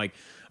names. I'm like,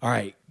 all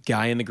right,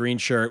 guy in the green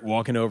shirt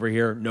walking over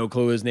here, no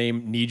clue his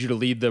name. Need you to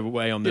lead the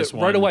way on this Yeah,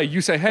 one. right away.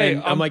 You say, "Hey,"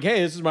 And I'm like, hey,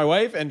 this is my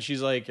wife, and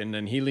she's like, and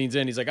then he leans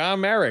in. He's like,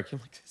 I'm Eric. I'm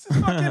like, this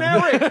is fucking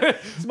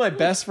Eric. This is my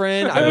best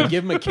friend. I would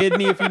give him a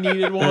kidney if he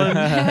needed one.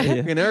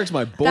 And Eric's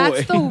my boy.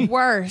 That's the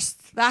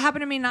worst. That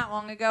happened to me not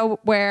long ago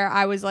where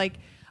I was like,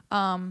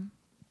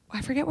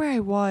 I forget where I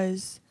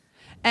was.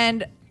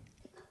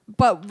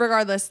 But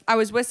regardless, I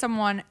was with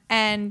someone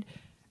and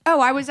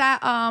I was at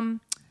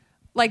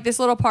like this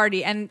little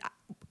party and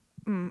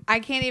I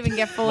can't even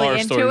get fully Maura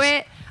into stories.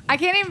 it. I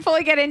can't even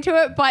fully get into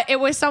it, but it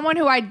was someone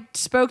who I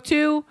spoke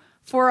to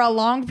for a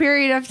long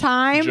period of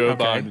time. Joe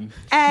Biden.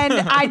 And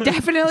I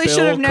definitely Bill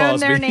should have known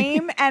their Cosby.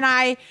 name, and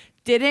I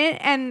didn't.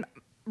 And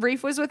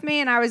Reef was with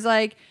me, and I was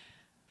like,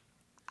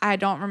 I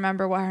don't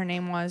remember what her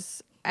name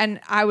was. and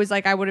I was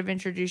like, I would have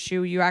introduced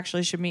you. You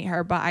actually should meet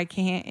her, but I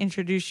can't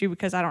introduce you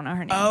because I don't know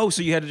her name. Oh,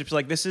 so you had to just be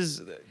like, this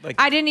is like.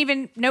 I didn't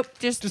even. Nope.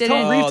 Just Just didn't.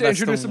 tell Reef to that's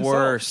introduce the himself.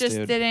 worst, Just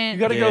dude. didn't. You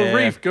got to Yeah. go,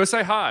 Reef. Go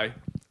say hi.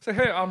 Say,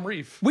 hey, I'm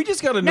Reef. We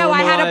just got to normalize No,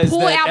 I had to pull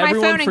that out my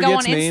everyone phone and go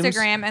on forgets names.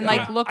 Instagram and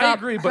like look I up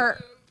agree, but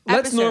her.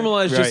 Let's episode.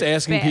 normalize just Right.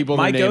 asking Bad. people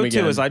My their name go-to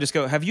again. is I just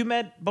go, have you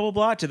met blah, blah,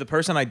 blah, to the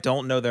person I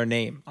don't know their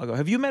name. I'll go,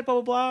 have you met blah,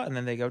 blah, blah? And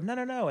then they go, no,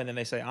 no, no. And then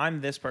they say, I'm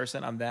this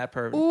person, I'm that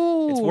person.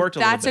 Ooh, It's worked a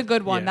that's little a bit.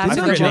 good one. Yeah. That's Didn't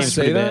a I good forget one. just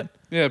names say pretty that?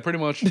 bad. Yeah, pretty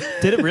much.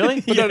 Did it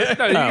really? No, you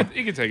Oh.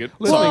 can take it.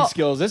 Listening Well-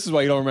 skills. This is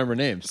why you don't remember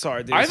names.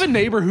 Sorry, dude. I have a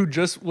neighbor who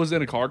just was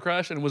in a car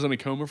crash and was in a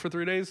coma for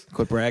 3 days.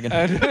 Quit bragging.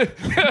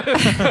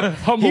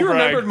 Humble He brag.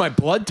 remembered my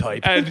blood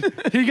type. And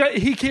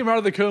he came out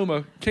of the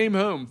coma, came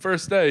home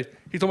first day.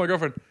 He told my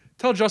girlfriend,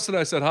 "Tell Justin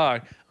I said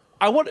hi.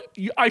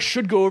 I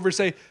should go over and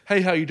say,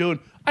 hey, how you doing?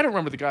 I don't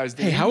remember the guy's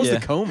name. Hey, how was Yeah.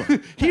 the coma?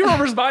 He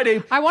remembers my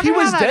name. I wonder he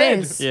was how that dead.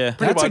 is. Yeah.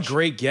 pretty That's much. a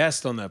great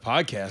guest on the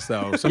podcast,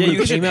 though. Someone you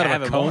who should came out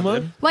have of a him on, coma.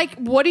 dude. Like,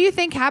 what do you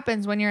think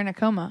happens when you're in a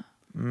coma?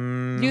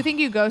 Do you think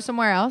you go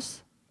somewhere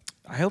else?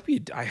 I hope you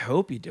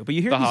do. But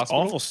you hear The these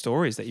hospital? awful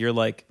stories that you're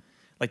like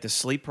the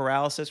sleep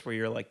paralysis where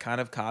you're like kind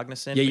of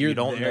cognizant. Yeah, but you're you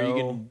don't there.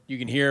 know. You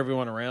can hear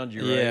everyone around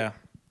you. Yeah. Right?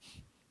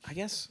 I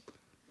guess.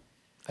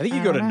 I think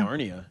you I go to don't know.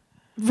 Narnia.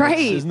 Right.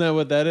 Isn't that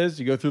what that is?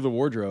 You go through the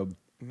wardrobe.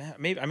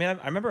 Maybe. I mean,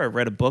 I remember I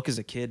read a book as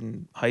a kid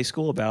in high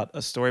school about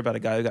a story about a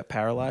guy who got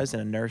paralyzed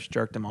and a nurse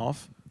jerked him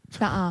off.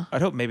 Uh-uh.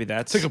 I'd hope maybe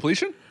that's To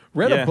completion?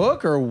 Read Yeah. a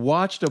book or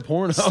watched a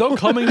porno? Still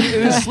coming in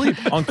his sleep.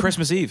 on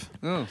Christmas Eve.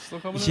 Oh, still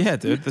coming in? Yeah,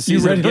 dude. The you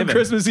season read of it on giving.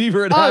 Christmas Eve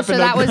or it Oh, happened? so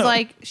that I was know.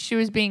 like she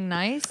was being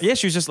nice? Yeah,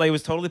 she was just like, it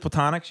was totally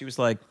platonic. She was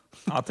like,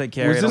 I'll take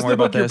care Was of it. this Don't worry the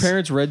book about your this.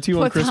 parents read to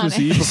you on Christmas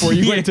Platonic. Eve before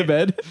you went to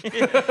bed?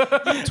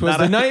 It was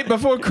the night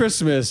before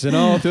Christmas, and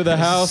all through the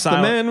house, the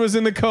Silent. man was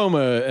in the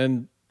coma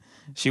and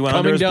She went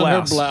under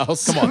coming his down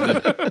blouse. her blouse. Come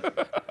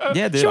on,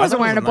 Yeah, dude. She I wasn't thought it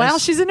wearing a was blouse.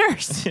 nice- She's a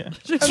nurse. Yeah.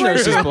 a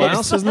nurse's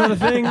blouse, isn't that a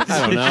thing? I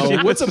don't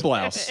know. What's a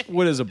blouse?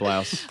 What is a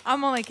blouse?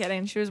 I'm only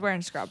kidding. She was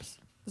wearing scrubs.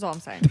 That's all I'm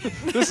saying.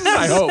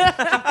 I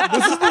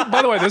hope.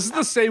 By the way, this is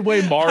the same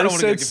way I Maura don't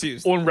wanna get sits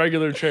confused. on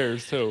regular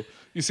chairs, too.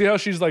 You see how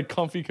she's like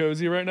comfy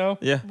cozy right now?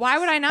 Yeah. Why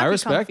would I not I be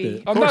respect comfy?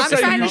 it. I'm not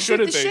saying trying you to shoot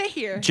the shouldn't be. shit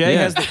here. Jay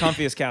Yeah. has the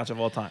comfiest couch of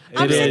all time.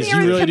 I'm It sitting is. here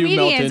You with really do melt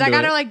comedians. I into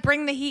gotta it. like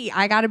bring the heat.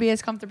 I gotta be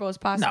as comfortable as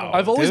possible. No.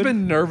 I've always Dude.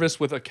 been nervous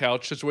with a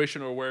couch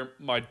situation or where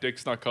my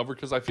dick's not covered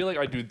because I feel like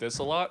I do this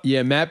a lot.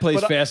 Yeah, Matt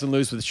plays But I- fast and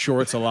loose with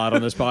shorts a lot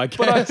on this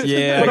podcast.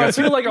 Yeah, But I I got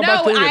feel like I'm No,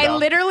 not clear I about.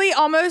 literally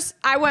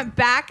I went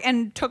back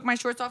and took my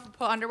shorts off and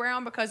put underwear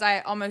on because I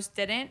almost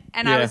didn't.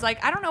 And I Yeah. was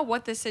like, I don't know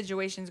what this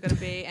situation's gonna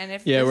be. And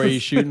if Yeah, this where are is- you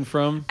shooting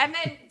from? And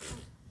then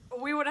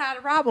we would have had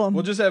a problem.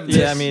 We'll just have Yeah,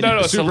 this I mean-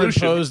 No, solution.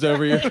 superimposed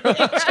over your.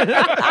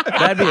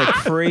 That'd be a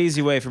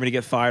crazy way for me to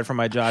get fired from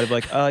my job. I'd be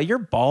like, your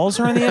balls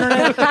are on the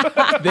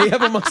internet? They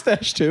have a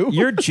mustache too.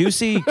 Your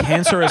juicy,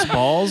 cancerous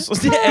balls?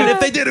 And if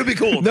they did, it'd be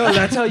cool. No,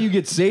 that's how you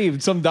get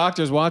saved. Some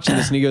doctor's watching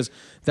this and he goes,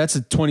 "That's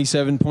a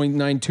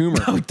 27.9 tumor."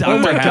 Oh, Dr.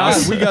 my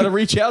House. God, we got to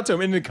reach out to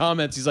him. In the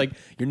comments, he's like,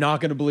 "You're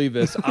not going to believe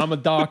this. I'm a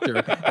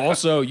doctor.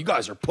 Also, you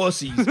guys are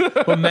pussies.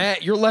 But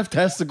Matt, your left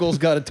testicle's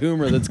got a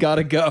tumor that's got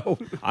to go."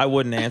 I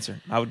wouldn't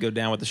answer. I would go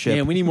down with the ship.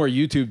 Man, we need more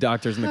YouTube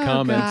doctors in the Oh,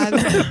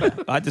 comments.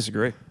 God. I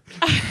disagree.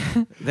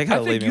 They I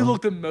gotta think leave me you alone.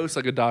 look the most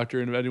like a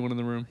doctor of anyone in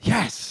the room.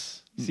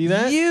 Yes. See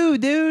that? You,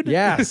 dude.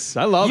 Yes,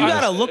 I love You it.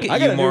 gotta look at I you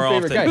got a new more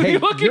favorite often. guy. Hey,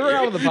 Look at you're you.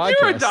 out of the podcast.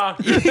 You're a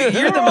doctor.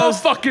 You're the all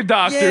most fucking Yeah,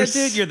 doctors.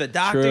 dude, you're the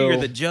doctor, True. you're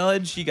the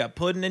judge, you got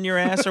pudding in your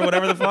ass or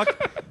whatever the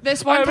fuck.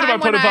 This I one have it in my time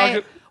when pudding I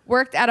pocket.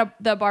 worked at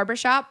the barber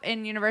shop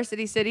in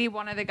University City,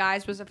 one of the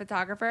guys was a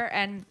photographer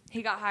and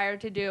he got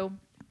hired to do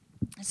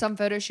some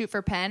photo shoot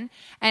for Penn.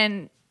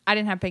 And I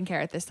didn't have pink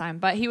hair at this time,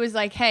 but he was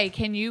like, "Hey,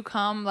 can you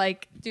come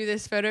like do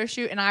this photo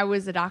shoot?" And I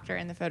was the doctor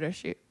in the photo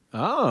shoot.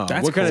 Oh,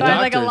 That's what kind So of I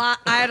had doctor? like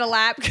I had a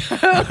lab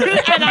coat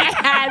and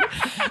I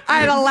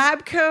had a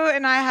lab coat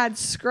and I had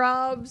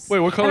scrubs. Wait,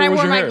 what color and I was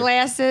wore your my hair?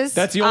 glasses.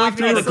 That's the only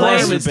three obviously.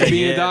 requirements to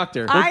being Yeah. a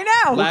doctor. I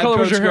know. Lab color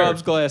was coat, your hair?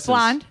 scrubs, glasses.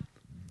 Blonde.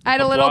 I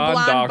had a A little blonde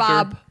blonde doctor?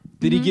 bob.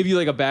 Did he give you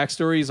like a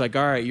backstory? He's like,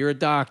 "All right, you're a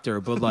doctor,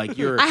 but like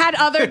you're I had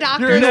other you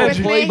doctors don't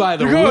with play me. by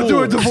the You're rules."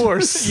 going through a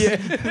divorce. Yeah,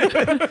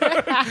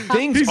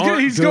 things He's, aren't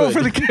he's good. going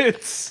for the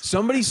kids.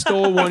 Somebody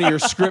stole one of your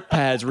script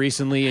pads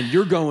recently, and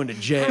you're going to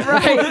jail.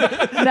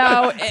 Right.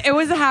 No, it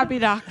was a happy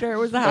doctor. It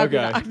was a happy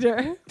Okay.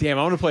 doctor. Damn,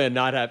 I want to play a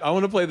not happy. I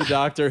want to play the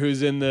doctor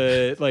who's in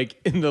the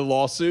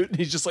lawsuit, and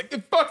he's just like,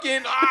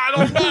 "Fucking, I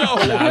don't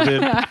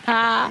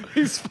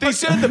know." They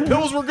said the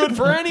pills were good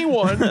for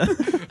anyone.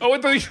 I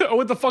went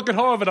to fucking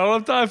Harvard. I don't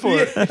have time for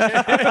it.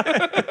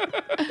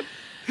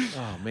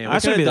 Oh man, I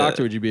what should kind be of the-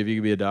 doctor would you be if you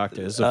could be a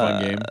doctor? This is a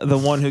fun game. The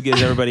one who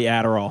gives everybody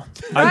Adderall.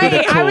 I'd be the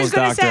Right. I was coolest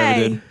going to doctor ever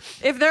say, did.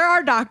 if there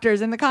are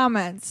doctors in the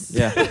comments,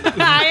 Yeah.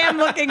 I am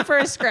looking for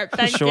a script.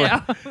 Thank Sure.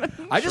 you.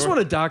 I just want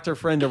a doctor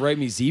friend to write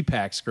me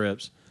Z-Pack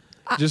scripts.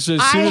 Just as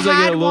I soon as I had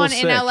get a little one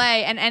sick. in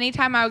LA, and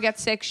anytime I would get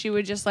sick, she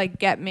would just like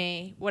get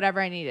me whatever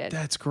I needed.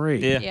 That's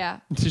great. Yeah. Yeah.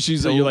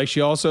 She's you're like,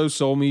 she also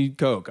sold me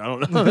coke. I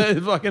don't know.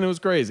 Fucking, it was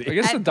crazy. I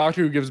guess the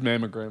doctor who gives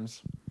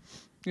mammograms.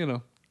 You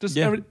know. Just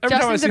Yeah. every time I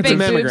Justin's see a big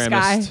It's a boobs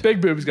guy. mammogramist.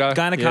 big boobs guy.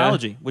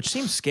 Gynecology, which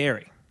seems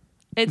scary.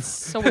 It's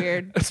so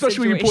weird.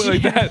 Especially when you point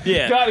like situation. that.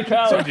 Yeah.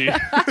 Gynecology.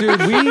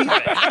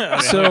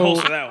 Dude, so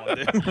that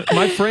one, dude.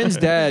 my friend's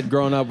dad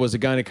growing up was a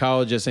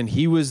gynecologist, and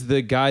he was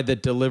the guy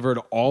that delivered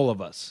all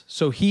of us.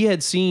 So he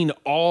had seen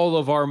all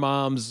of our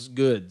mom's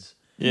goods.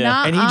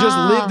 Yeah. And he just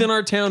lived in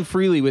our town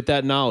freely with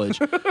that knowledge.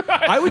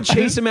 I would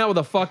chase him out with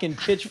a fucking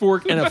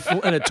pitchfork and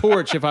a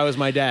torch if I was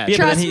my dad. Yeah,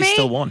 but then Trust he me,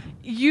 still won.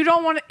 You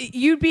don't want to.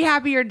 You'd be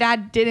happy your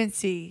dad didn't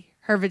see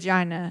her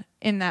vagina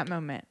in that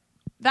moment.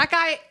 That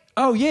guy.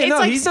 Oh yeah, It's no,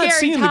 like he's not scary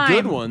seeing time.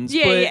 the good ones.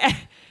 Yeah, but yeah.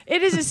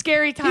 It is a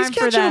scary time He's for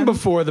catching them them.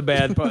 before the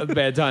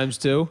bad times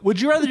too. Would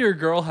you rather your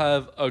girl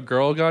have a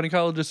girl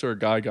gynecologist or a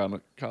guy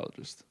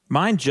gynecologist?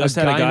 Mine just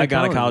A had a guy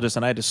gynecologist. gynecologist,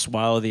 and I had to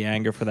swallow the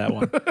anger for that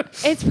one.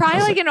 It's probably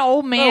like an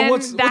old man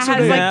what's that her has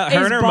name? like Yeah, her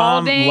is and her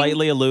mom balding.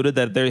 lightly alluded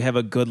that they have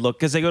a good look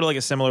because they go to like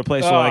a similar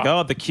place. They're like,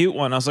 oh, the cute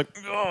one. I was like,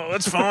 oh,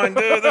 that's fine,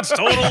 dude. That's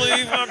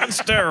totally fucking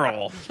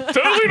sterile.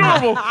 Totally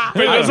normal. But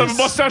he doesn't have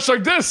a mustache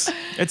like this.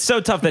 It's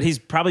so tough that he's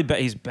probably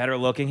he's better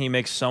looking. He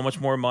makes so much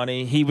more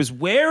money. He was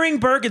wearing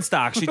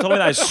Birkenstocks. She told me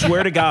that. I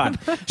swear to God.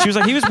 She was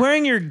like, he was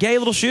wearing your gay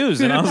little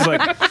shoes, and I was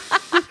like,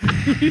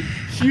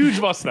 Huge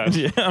mustache.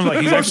 yeah. I'm like,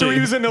 he's actually.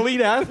 an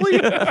elite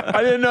athlete.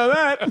 I didn't know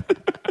that.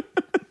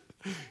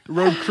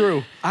 Road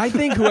crew. I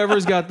think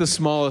whoever's got the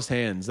smallest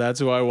hands, that's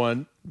who I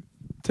want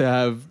to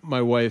have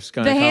my wife's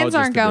gynecologist. The hands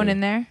aren't to going be. in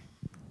there.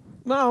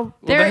 No.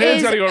 the There hands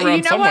is. gotta go around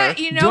You know somewhere. what?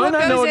 You know Do I what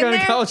not know goes what in there?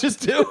 gynecologists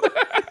do?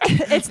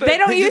 It's they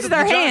don't use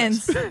their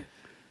hands.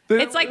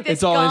 It's like this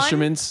It's all gun.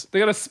 instruments. They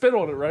got to spit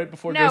on it, right?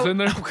 Before it No. goes in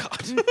there? Oh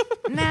God.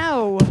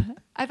 No,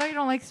 I thought you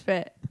don't like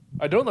spit.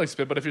 I don't like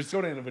spit, but if you're just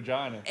going in a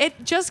vagina.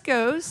 It just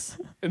goes.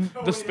 And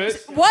the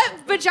spit? What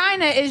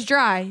vagina is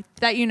dry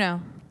that you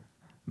know?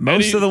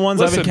 Most of the ones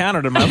Listen. I've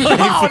encountered in my life.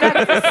 Oh,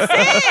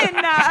 that's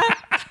sin.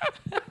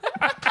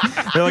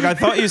 They're like, I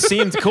thought you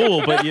seemed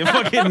cool, but you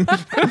fucking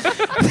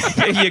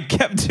you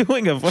kept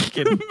doing a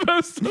fucking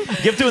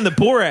kept doing the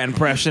Borat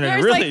impression and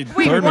There's really like,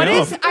 wait, turned what me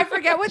is? off. I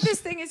forget what this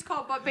thing is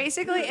called, but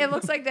basically it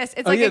looks like this.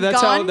 It's Oh like yeah, a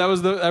that's gun. how that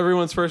was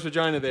everyone's first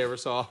vagina they ever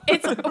saw.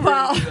 It's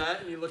well,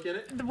 that and you look in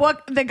it.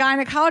 what the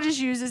gynecologist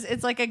uses.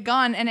 It's like a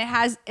gun, and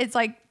it's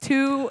like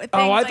two things.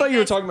 I like thought you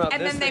were this, talking about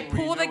And this then they thing where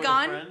you pull do the it with a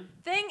gun friend.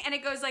 thing, and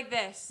it goes like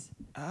this,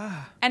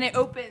 and it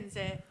opens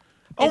it.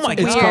 Oh It's my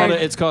It's weird.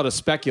 God. called a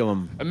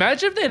speculum.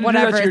 Imagine if they had to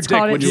Whatever do that to your it's dick.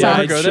 called, Would it you sucks.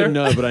 ever I go there? should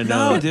know, but I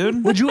know. No,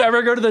 dude. Would you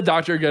ever go to the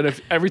doctor again if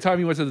every time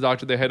you went to the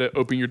doctor they had to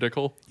open your dick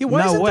hole? Yeah,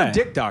 why No isn't way. there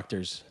dick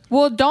doctors?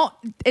 Well, don't.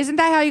 Isn't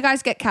that how you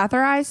guys get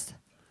catheterized?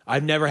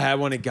 I've never had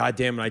one, and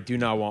goddamn it, I do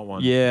not want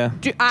one. Yeah.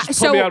 Put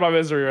me out of my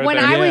misery right when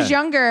there. I Yeah. was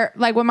younger,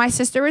 like when my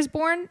sister was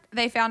born,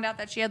 they found out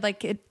that she had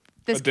like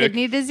this A dick?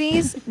 kidney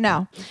disease.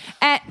 No,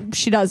 and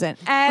she doesn't.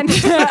 And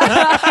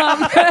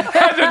I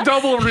had to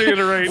double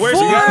reiterate. Where's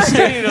You gotta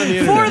state it on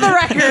the for internet.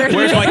 the record,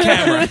 Where's my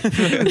camera?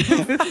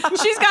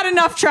 she's got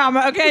enough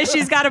trauma. Okay,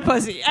 she's got a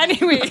pussy.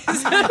 Anyways,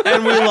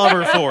 And we love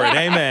her for it.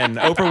 Amen.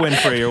 Oprah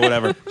Winfrey or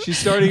whatever. She's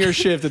starting her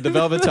shift at the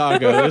Velvet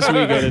Taco this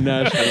weekend in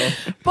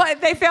Nashville.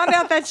 but they found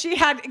out that she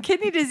had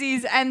kidney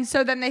disease, and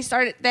so then they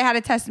had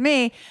to test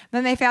me.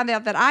 Then they found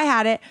out that I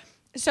had it.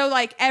 So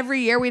like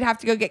every year we'd have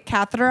to go get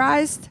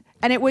catheterized,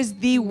 and it was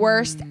the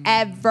worst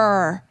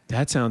ever.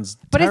 That sounds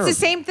But terrible. it's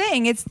the same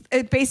thing. It's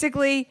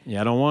basically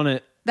Yeah, I don't want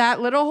it. that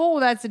little hole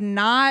that's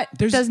not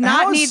does how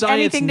not has need science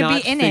anything to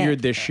not be in figured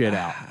it. this shit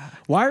out?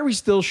 Why are we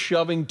still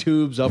shoving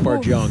tubes up our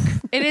junk?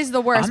 It is the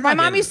worst. I'm My not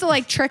mom getting- used to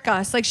like trick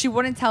us. Like she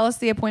wouldn't tell us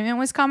the appointment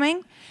was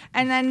coming,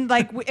 and then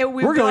like we We're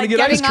would be, going like, to get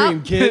ice getting cream,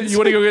 up. kids. You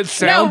want to go get No,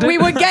 sounded? we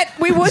would get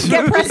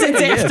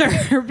presents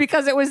after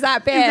because it was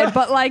that bad.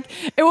 But like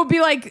it would be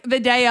like the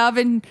day of,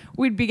 and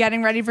we'd be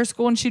getting ready for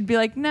school, and she'd be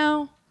like,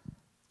 "No,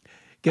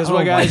 Guess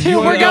what, guys? we're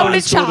are going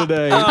to school CHOP."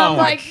 today. I'm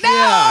like, "No."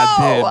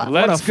 God, dude.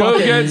 Let's What a go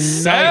fucking get nightmare.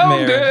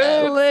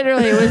 sounded.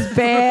 Literally, it was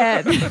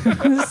bad.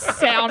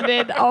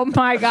 Sounded. Oh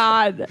my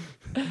god.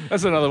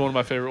 That's another one of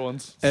my favorite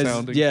ones.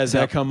 Sounding. Has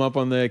that come up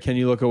on the "Can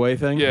you look away"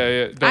 thing? Yeah,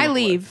 yeah. Don't I look away.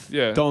 leave.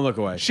 Yeah. Don't look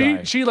away. She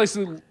Sorry. she likes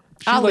to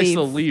I'll likes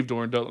to leave. leave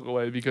during Don't Look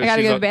Away because I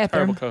gotta she's go to a the bathroom.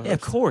 terrible co-host. Yeah,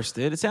 of course,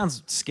 dude. It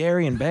sounds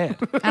scary and bad.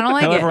 I don't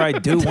like However, it. I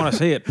do want to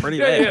see it pretty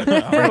Yeah, bad.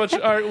 yeah. Pretty much. All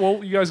right.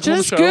 Well, you guys go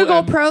Just to the show. Google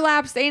and-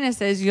 prolapsed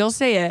anuses. You'll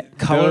see it.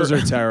 Those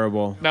are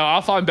terrible. No,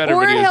 I'll find better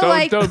Or videos. he'll,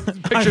 like- Don't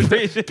pictures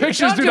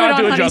Don't do do not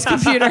it do on it Honey's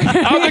justice. computer.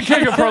 I'm the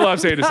king of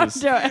prolapse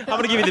anuses. Do it. I'm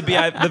gonna give you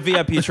the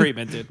VIP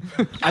treatment, dude.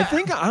 I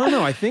don't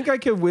know. I think I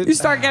could. You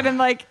start getting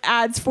like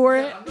ads for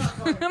it.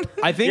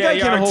 I think Yeah, I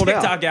your can hold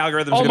TikTok out.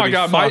 algorithm. Oh my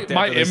god, my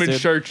my image dude.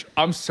 search.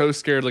 I'm so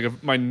scared. Like if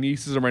my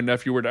nieces or my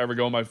nephew were to ever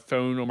go on my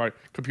phone or my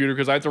computer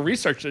because I have to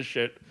research this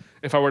shit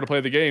if I were to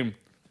play the game.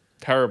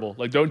 Terrible.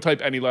 Like don't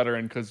type any letter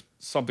in because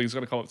something's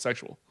gonna come up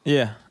sexual.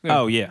 Yeah.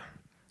 Oh yeah.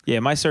 Yeah,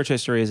 my search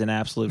history is an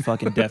absolute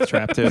fucking death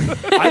trap, too.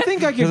 I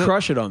think I could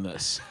crush it on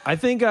this. I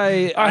think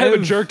I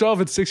haven't jerked off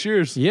in 6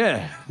 years.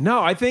 Yeah.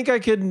 No, I think I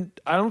could.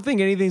 I don't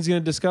think anything's going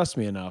to disgust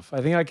me enough.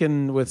 I think I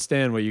can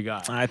withstand what you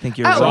got. I think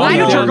you're Oh, wrong. I I'm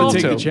don't- down to off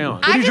take to? the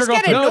challenge. I do you just jerk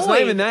off get to? annoyed. No, it's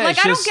not even that. Like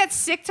It's I don't just- get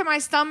sick to my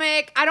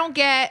stomach. I don't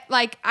get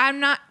like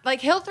I'm not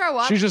like he'll throw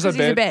up. She's just a 'cause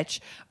he's a bitch. bitch.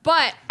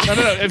 But No.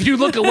 If you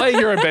look away,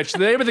 you're a bitch. The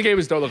name of the game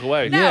is don't look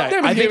away. No. Yeah, The name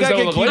of I the game think is I don't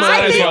can look keep away. my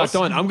I eyes think- locked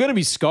on. I'm gonna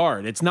be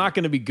scarred. It's not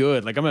gonna be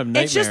good. Like I'm gonna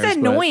have it's nightmares. just but-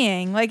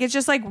 annoying. Like it's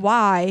just like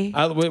why?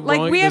 Well,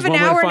 We have there's an one way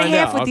to hour and a find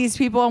half out. with I'll- these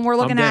people, and we're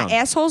looking at down.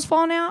 assholes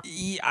falling out.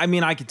 I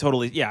mean, I could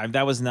totally. Yeah,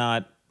 that was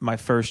not my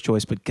first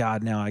choice, but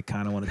God, now I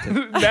kind of want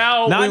to.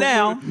 Now, Not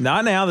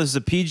now. This is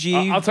a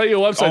PG. I'll tell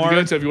you a website to R.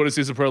 go to if you want to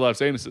see some prolapse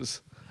anuses.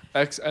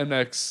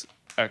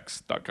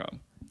 xnxx.com.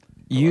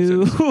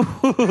 You.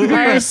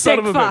 You're a sick son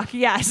of a fuck.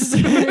 Yes.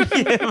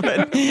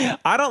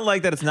 I don't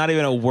like that. It's not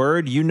even a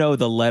word. You know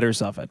the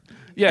letters of it.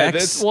 Yeah,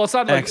 X, it's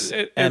not like X,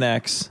 and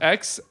X.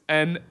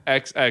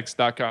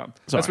 xnxx.com.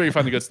 That's Sorry. where you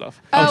find the good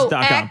stuff. oh,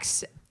 .com.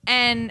 X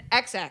and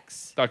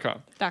XX.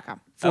 .com.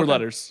 .com. 4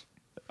 letters.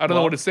 I don't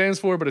know what it stands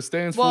for, but it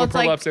stands Well, for it's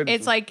prolapse like anuses.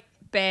 it's like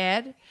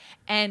bad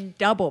and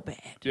double bad.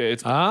 Yeah,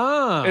 it's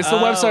Ah, the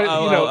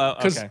website,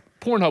 because okay.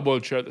 Pornhub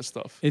won't share this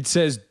stuff. it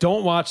says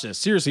don't watch this.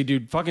 Seriously,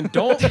 dude, fucking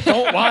don't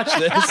watch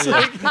this.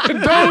 Like,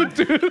 Don't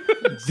do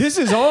this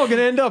is all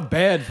gonna end up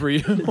bad for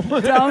you.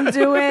 Don't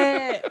do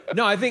it.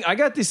 No, I think I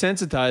got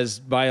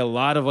desensitized by a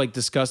lot of like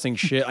disgusting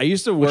shit. I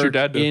used to What's your work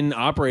dad do? in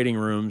operating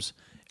rooms,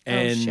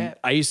 and shit.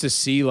 I used to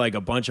see like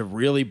a bunch of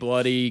really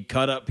bloody,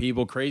 cut up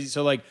people, crazy.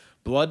 So like,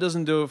 blood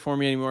doesn't do it for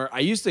me anymore. I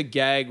used to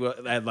gag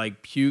at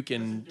like puke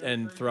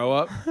and throw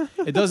up.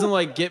 It doesn't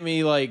like get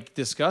me like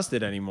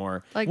disgusted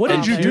anymore. Like What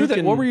did you do? Puke What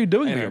and- were you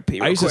doing there?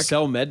 I used to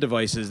sell med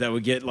devices that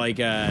would get like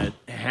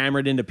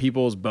hammered into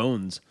people's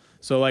bones.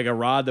 So like a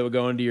rod that would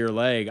go into your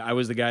leg. I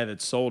was the guy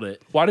that sold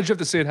it. Why did you have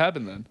to see it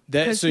happen then?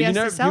 That 'Cause so he you has to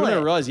never sell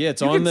never it. realize. Yeah,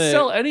 it's You on can the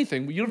sell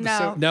anything, but you don't have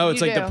to No. sell. No,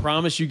 it's You like the do.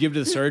 promise you give to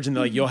the surgeon.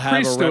 Like you'll have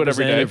Priests a do it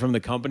every day. representative from the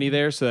company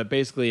there, so that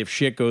basically if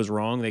shit goes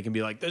wrong, they can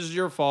be like, "This is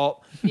your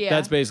fault." Yeah.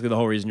 That's basically the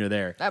whole reason you're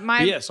there. That might-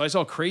 But yeah, so I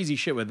saw crazy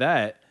shit with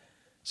that.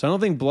 So I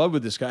don't think blood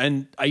would disgust.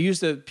 And I used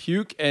to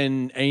puke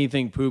and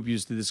anything poop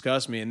used to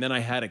disgust me. And then I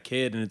had a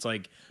kid, and it's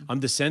like I'm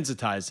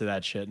desensitized to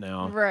that shit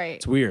now. Right.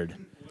 It's weird.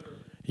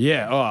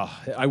 Yeah.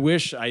 Oh, I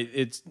wish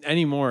it's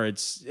anymore.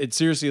 It's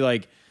seriously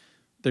like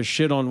there's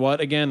shit on what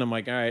again? I'm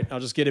like, all right,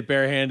 I'll just get it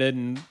barehanded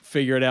and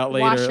figure it out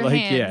later. Wash your like,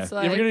 hands. yeah.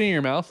 You ever get it in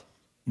your mouth?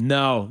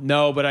 No,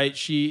 but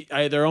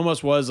there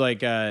almost was like,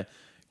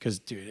 because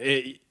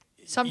dude,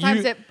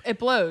 Sometimes You- it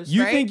blows.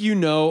 you right? think you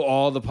know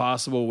all the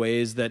possible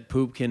ways that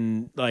poop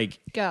can like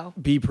Go.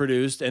 be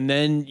produced, and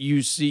then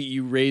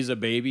you raise a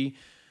baby.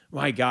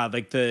 My God,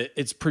 like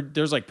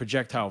there's like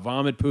projectile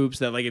vomit poops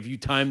that like if you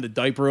time the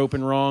diaper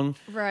open wrong,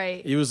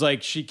 Right. it was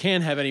like she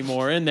can't have any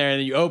more in there, and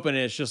then you open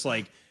it, it's just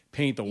like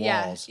paint the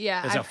Yeah, walls.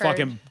 yeah, it's I've a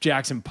fucking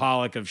Jackson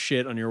Pollock of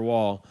shit on your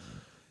wall.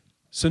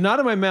 So not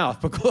in my mouth,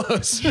 but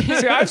close. See,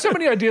 I have so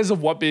many ideas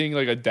of what being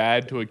like a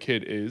dad to a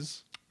kid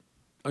is.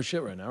 Oh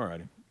shit! Right now,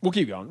 alrighty. We'll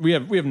keep going. We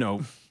have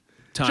no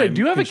time. Jay,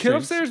 do you have a kid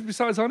constraints. upstairs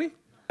besides Honey?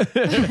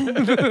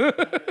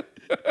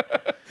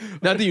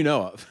 Not that you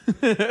know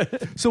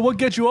of. So what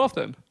gets you off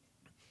then?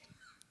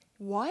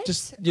 What?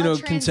 Just A consensual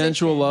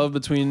transition. love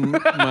between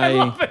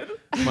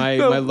my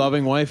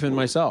loving wife and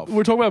myself.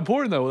 We're talking about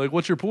porn though. Like,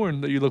 what's your porn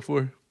that you look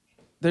for?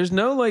 There's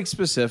no like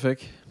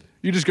specific.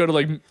 You just go to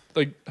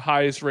like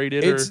highest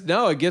rated or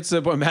It gets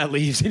up when Matt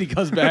leaves and he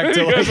comes back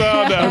to like goes,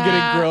 "Oh, no." I'm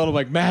getting grilled. I'm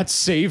like, Matt,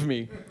 save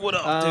me. What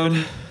up,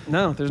 dude?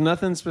 No, there's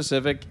nothing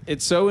specific.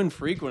 It's so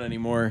infrequent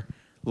anymore.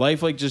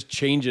 Life like just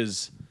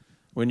changes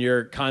when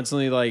you're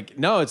constantly like,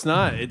 no, it's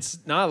not. It's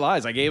not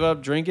lies. I gave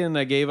up drinking.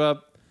 I gave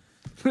up.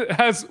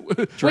 has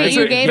Wait,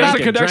 you gave there's up- a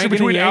connection Drinking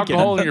between and yanking.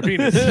 alcohol and your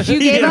penis. You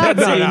gave up?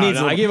 that's- No, he no, needs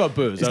no, a- I gave up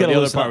booze. he's The got a other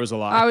little part was a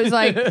lie. I was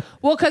like,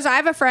 well, because I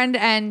have a friend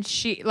and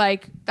she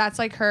like that's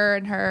like her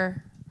and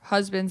her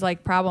husband's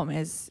like problem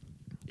is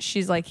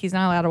she's like he's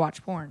not allowed to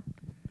watch porn.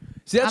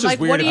 See, that's I'm just like,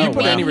 weird what do if you you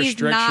put mean any he's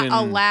restriction.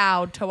 not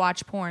allowed to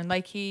watch porn?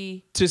 Like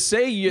to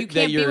say you that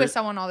can't be you're with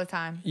someone all the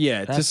time.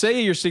 Yeah, to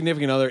say your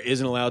significant other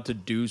isn't allowed to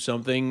do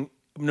something,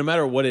 no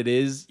matter what it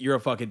is, you're a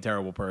fucking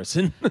terrible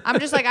person. I'm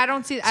just like I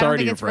don't Sorry think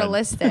to your it's friend.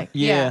 realistic.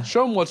 Yeah.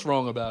 Show them what's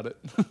wrong about it.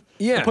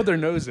 Yeah. Put their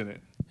nose in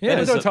it. Yeah,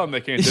 Don't so- tell them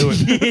they can't do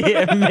it.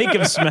 Yeah, make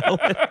him smell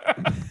it.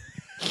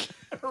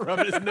 Rub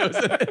his nose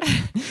in it.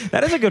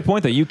 That is a good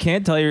point, though. You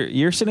can't tell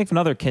your significant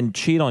other can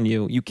cheat on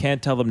you. You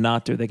can't tell them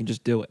not to. They can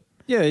just do it.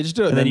 Yeah, you just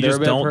do it. And then you they're just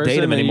a bad don't person,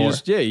 date them and you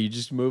anymore. you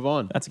just move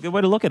on. That's a good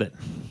way to look at it.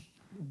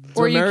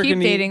 Or you American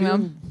keep dating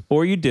them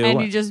Or you do.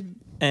 and you just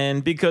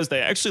and because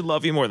they actually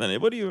love you more than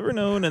anybody you've ever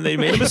known, and they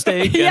made a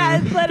mistake. yeah,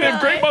 and They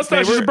have great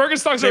mustaches and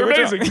Birkenstocks are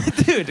amazing.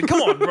 Dude,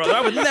 come on, brother. I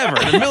would never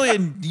in a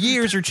million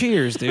years or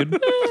cheers, dude.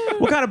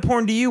 What kind of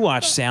porn do you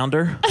watch,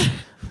 Sounder?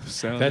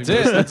 That's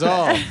it. That's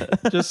all.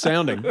 Just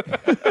sounding.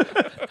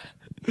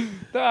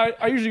 No,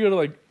 I usually go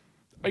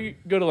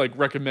to like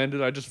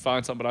recommended. I just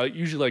find something. But I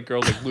usually like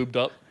girls like lubed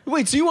up.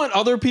 Wait, so you want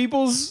other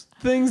people's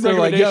things? They're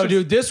like, yo,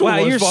 dude, this one Wow,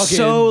 was you're fucking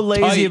so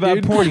lazy tight, about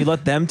dude. porn. You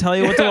let them tell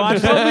you what to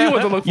watch. Tell me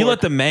what to look for. You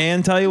let the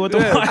man tell you what to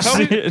watch.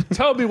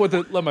 Tell me what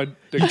to let my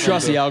dick.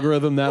 Trust the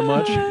algorithm that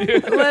much?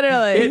 It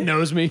literally.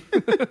 knows me.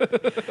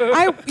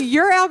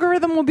 Your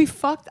algorithm will be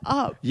fucked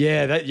up.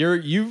 Yeah, that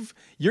you've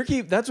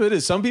That's what it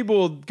is. Some people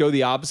will go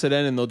the opposite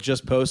end and they'll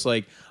just post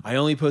like, I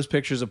only post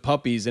pictures of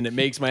puppies and it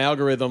makes my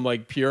algorithm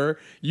like pure.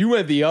 You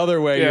went the other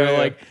way. You're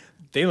like,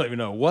 they don't even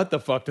know what the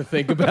fuck to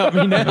think about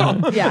me now.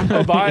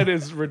 Yeah. Mine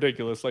is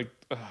ridiculous. Like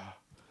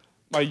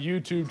my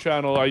YouTube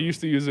channel, I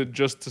used to use it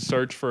just to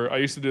search for. I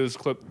used to do this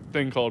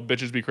thing called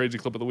 "Bitches Be Crazy"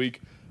 clip of the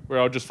week, where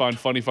I would just find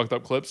funny fucked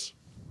up clips.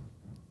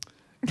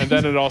 And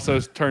then it also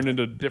turned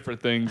into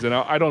different things, and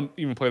I don't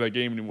even play that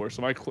game anymore.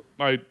 So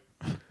my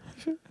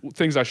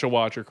things I should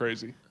watch are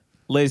crazy.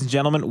 Ladies and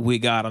gentlemen, we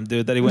got him,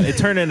 dude. It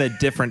turned into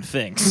different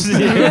things.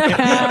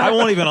 I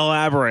won't even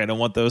elaborate on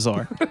what those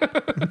are.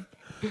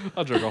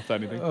 I'll jerk off to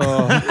anything.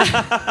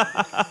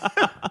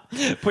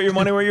 Put your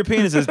money where your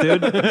penis is,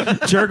 dude.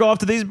 Jerk off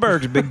to these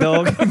burgers, big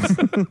dog.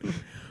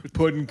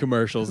 Pudding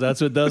commercials. That's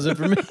what does it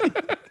for me.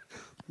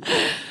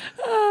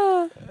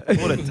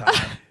 What a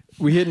time.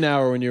 We hit an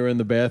hour when you were in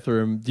the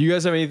bathroom. Do you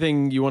guys have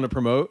anything you want to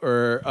promote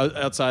or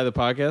outside the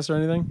podcast or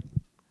anything?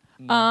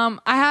 I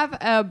have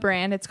a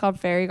brand. It's called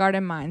Fairy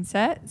Garden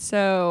Mindset.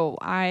 So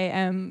I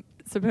am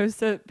supposed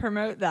to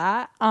promote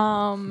that.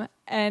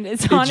 And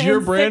it's on It's your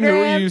Instagram. brand. Who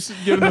are you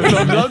giving the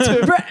thumbs up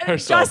to?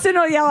 Herself. Justin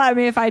will yell at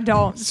me if I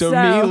don't. So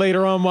me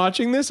later on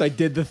watching this, I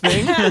did the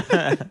thing.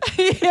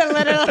 Yeah,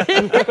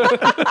 literally.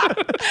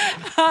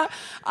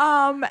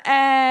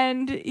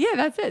 And yeah,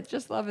 that's it.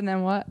 Just loving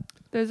them. What?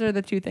 Those are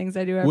the two things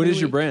I do every What is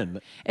your week. brand?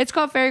 It's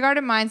called Fairy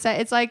Garden Mindset.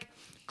 It's like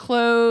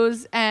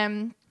clothes,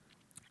 and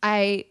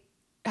I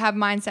have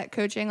mindset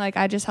coaching. Like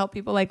I just help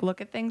people like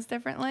look at things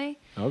differently.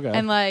 Okay.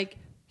 And like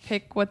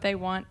pick what they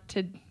want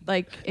to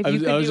like. If I you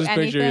was could do just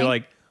anything, picturing you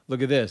like,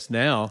 look at this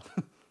now.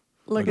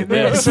 look at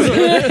at this.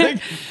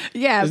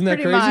 Yeah, Isn't that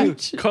pretty crazy?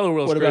 much. Color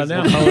wheel's What about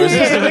crazy. now? Colors.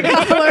 Yeah,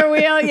 the color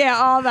wheel, yeah,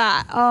 all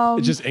that.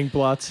 It's just ink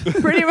blots.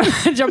 Pretty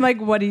much. I'm like,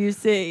 what do you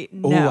see?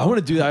 Oh, No, I want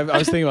to do that. I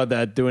was thinking about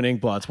that, doing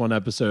ink blots one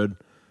episode.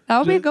 that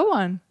would be a good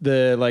one.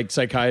 The like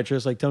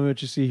psychiatrist, like, tell me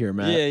what you see here,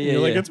 Matt. Yeah, And yeah,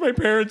 you're like, yeah. it's my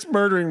parents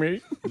murdering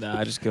me. Nah,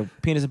 I just go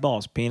penis and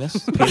balls. Penis,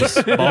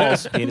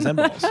 balls, penis and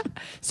balls.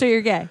 So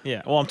you're gay.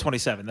 Yeah. Well, I'm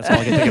 27. That's all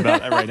I can think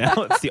about right now.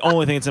 It's the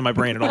only thing that's in my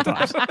brain at all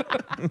times.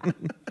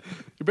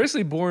 You're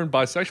basically born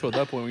bisexual at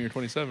that point when you're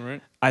 27,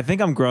 right? I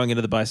think I'm growing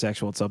into the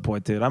bisexual at some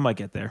point, dude. I might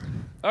get there.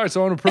 All right,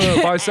 so I want to promote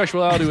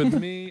bisexuality with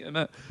me and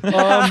that.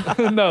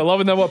 No,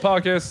 Loving Them What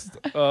podcast,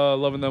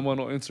 Loving Them One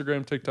on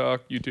Instagram,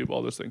 TikTok, YouTube,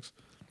 all those things.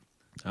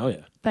 Oh yeah.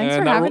 Thanks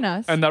And for that having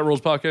us. And That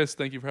Rules podcast.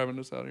 Thank you for having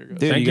us out here, guys.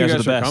 Dude, Thank you you guys are guys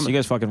the for best. coming. You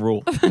guys fucking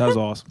rule. That was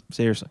awesome.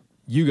 Seriously.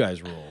 You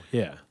guys rule.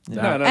 Yeah.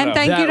 No, And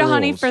thank you That to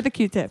Honey rules. for the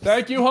Q-tips.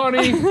 Thank you,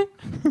 honey.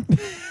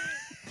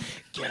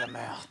 Get him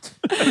out.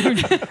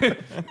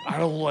 I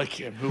don't like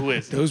him. Who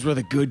is it? Those were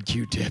the good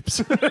Q-tips.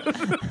 What I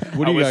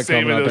do you was got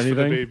saving coming up? those for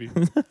the Anything?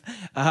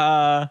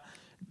 baby.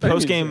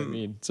 Post I game.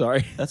 mean,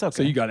 sorry. That's okay.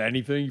 So you got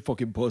anything, you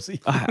fucking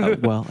pussy?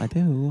 Well, I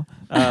do.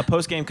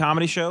 Post game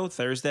comedy show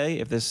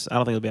Thursday. I don't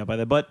think it'll be out by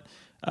then, but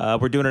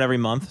we're doing it every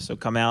month. So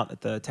come out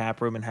at the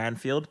Tap Room in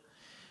Haddonfield.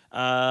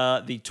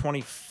 The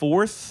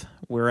 24th,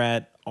 we're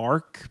at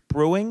Arc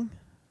Brewing.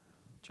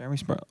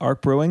 Jeremy's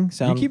Arc Brewing.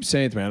 You keep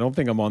saying it to me. I don't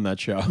think I'm on that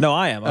show. No,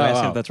 I am. Oh, I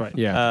assume oh. that's right.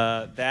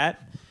 Yeah.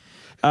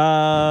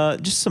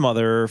 Just some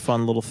other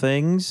fun little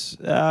things.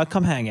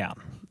 Come hang out.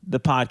 The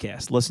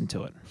podcast. Listen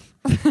to it.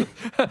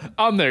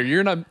 I'm there.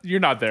 You're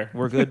not there.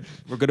 We're good.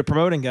 We're good at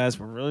promoting, guys.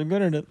 We're really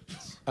good at it.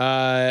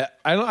 I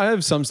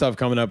have some stuff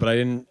coming up, but I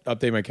didn't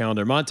update my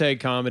calendar. Monte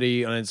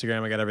Comedy on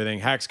Instagram. I got everything.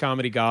 Hacks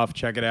Comedy Golf.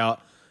 Check it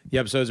out. The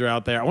episodes are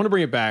out there. I want to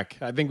bring it back.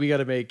 I think we got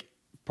to make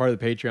part of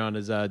the Patreon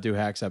is do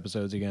Hacks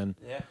episodes again.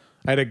 Yeah.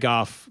 I had a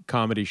golf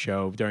comedy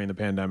show during the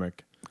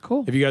pandemic.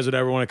 Cool. If you guys would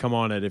ever want to come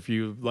on it, if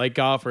you like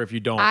golf or if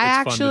you don't, I it's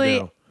fun to actually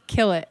do.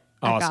 kill it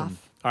at Awesome.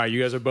 golf. All right,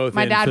 you guys are both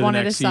My in dad for the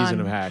wanted next a son. season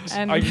of Hacks.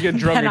 and I can get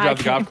drunk and then drive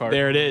the I golf cart.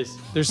 There it is.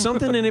 There's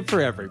something in it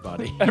for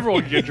everybody.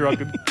 Everyone can get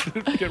drunk and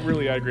get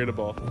really aggravated at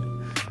ball.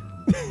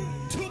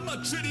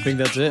 I think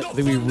that's it. I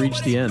think we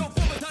reached the end.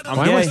 Why am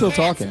I gay. still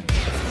talking?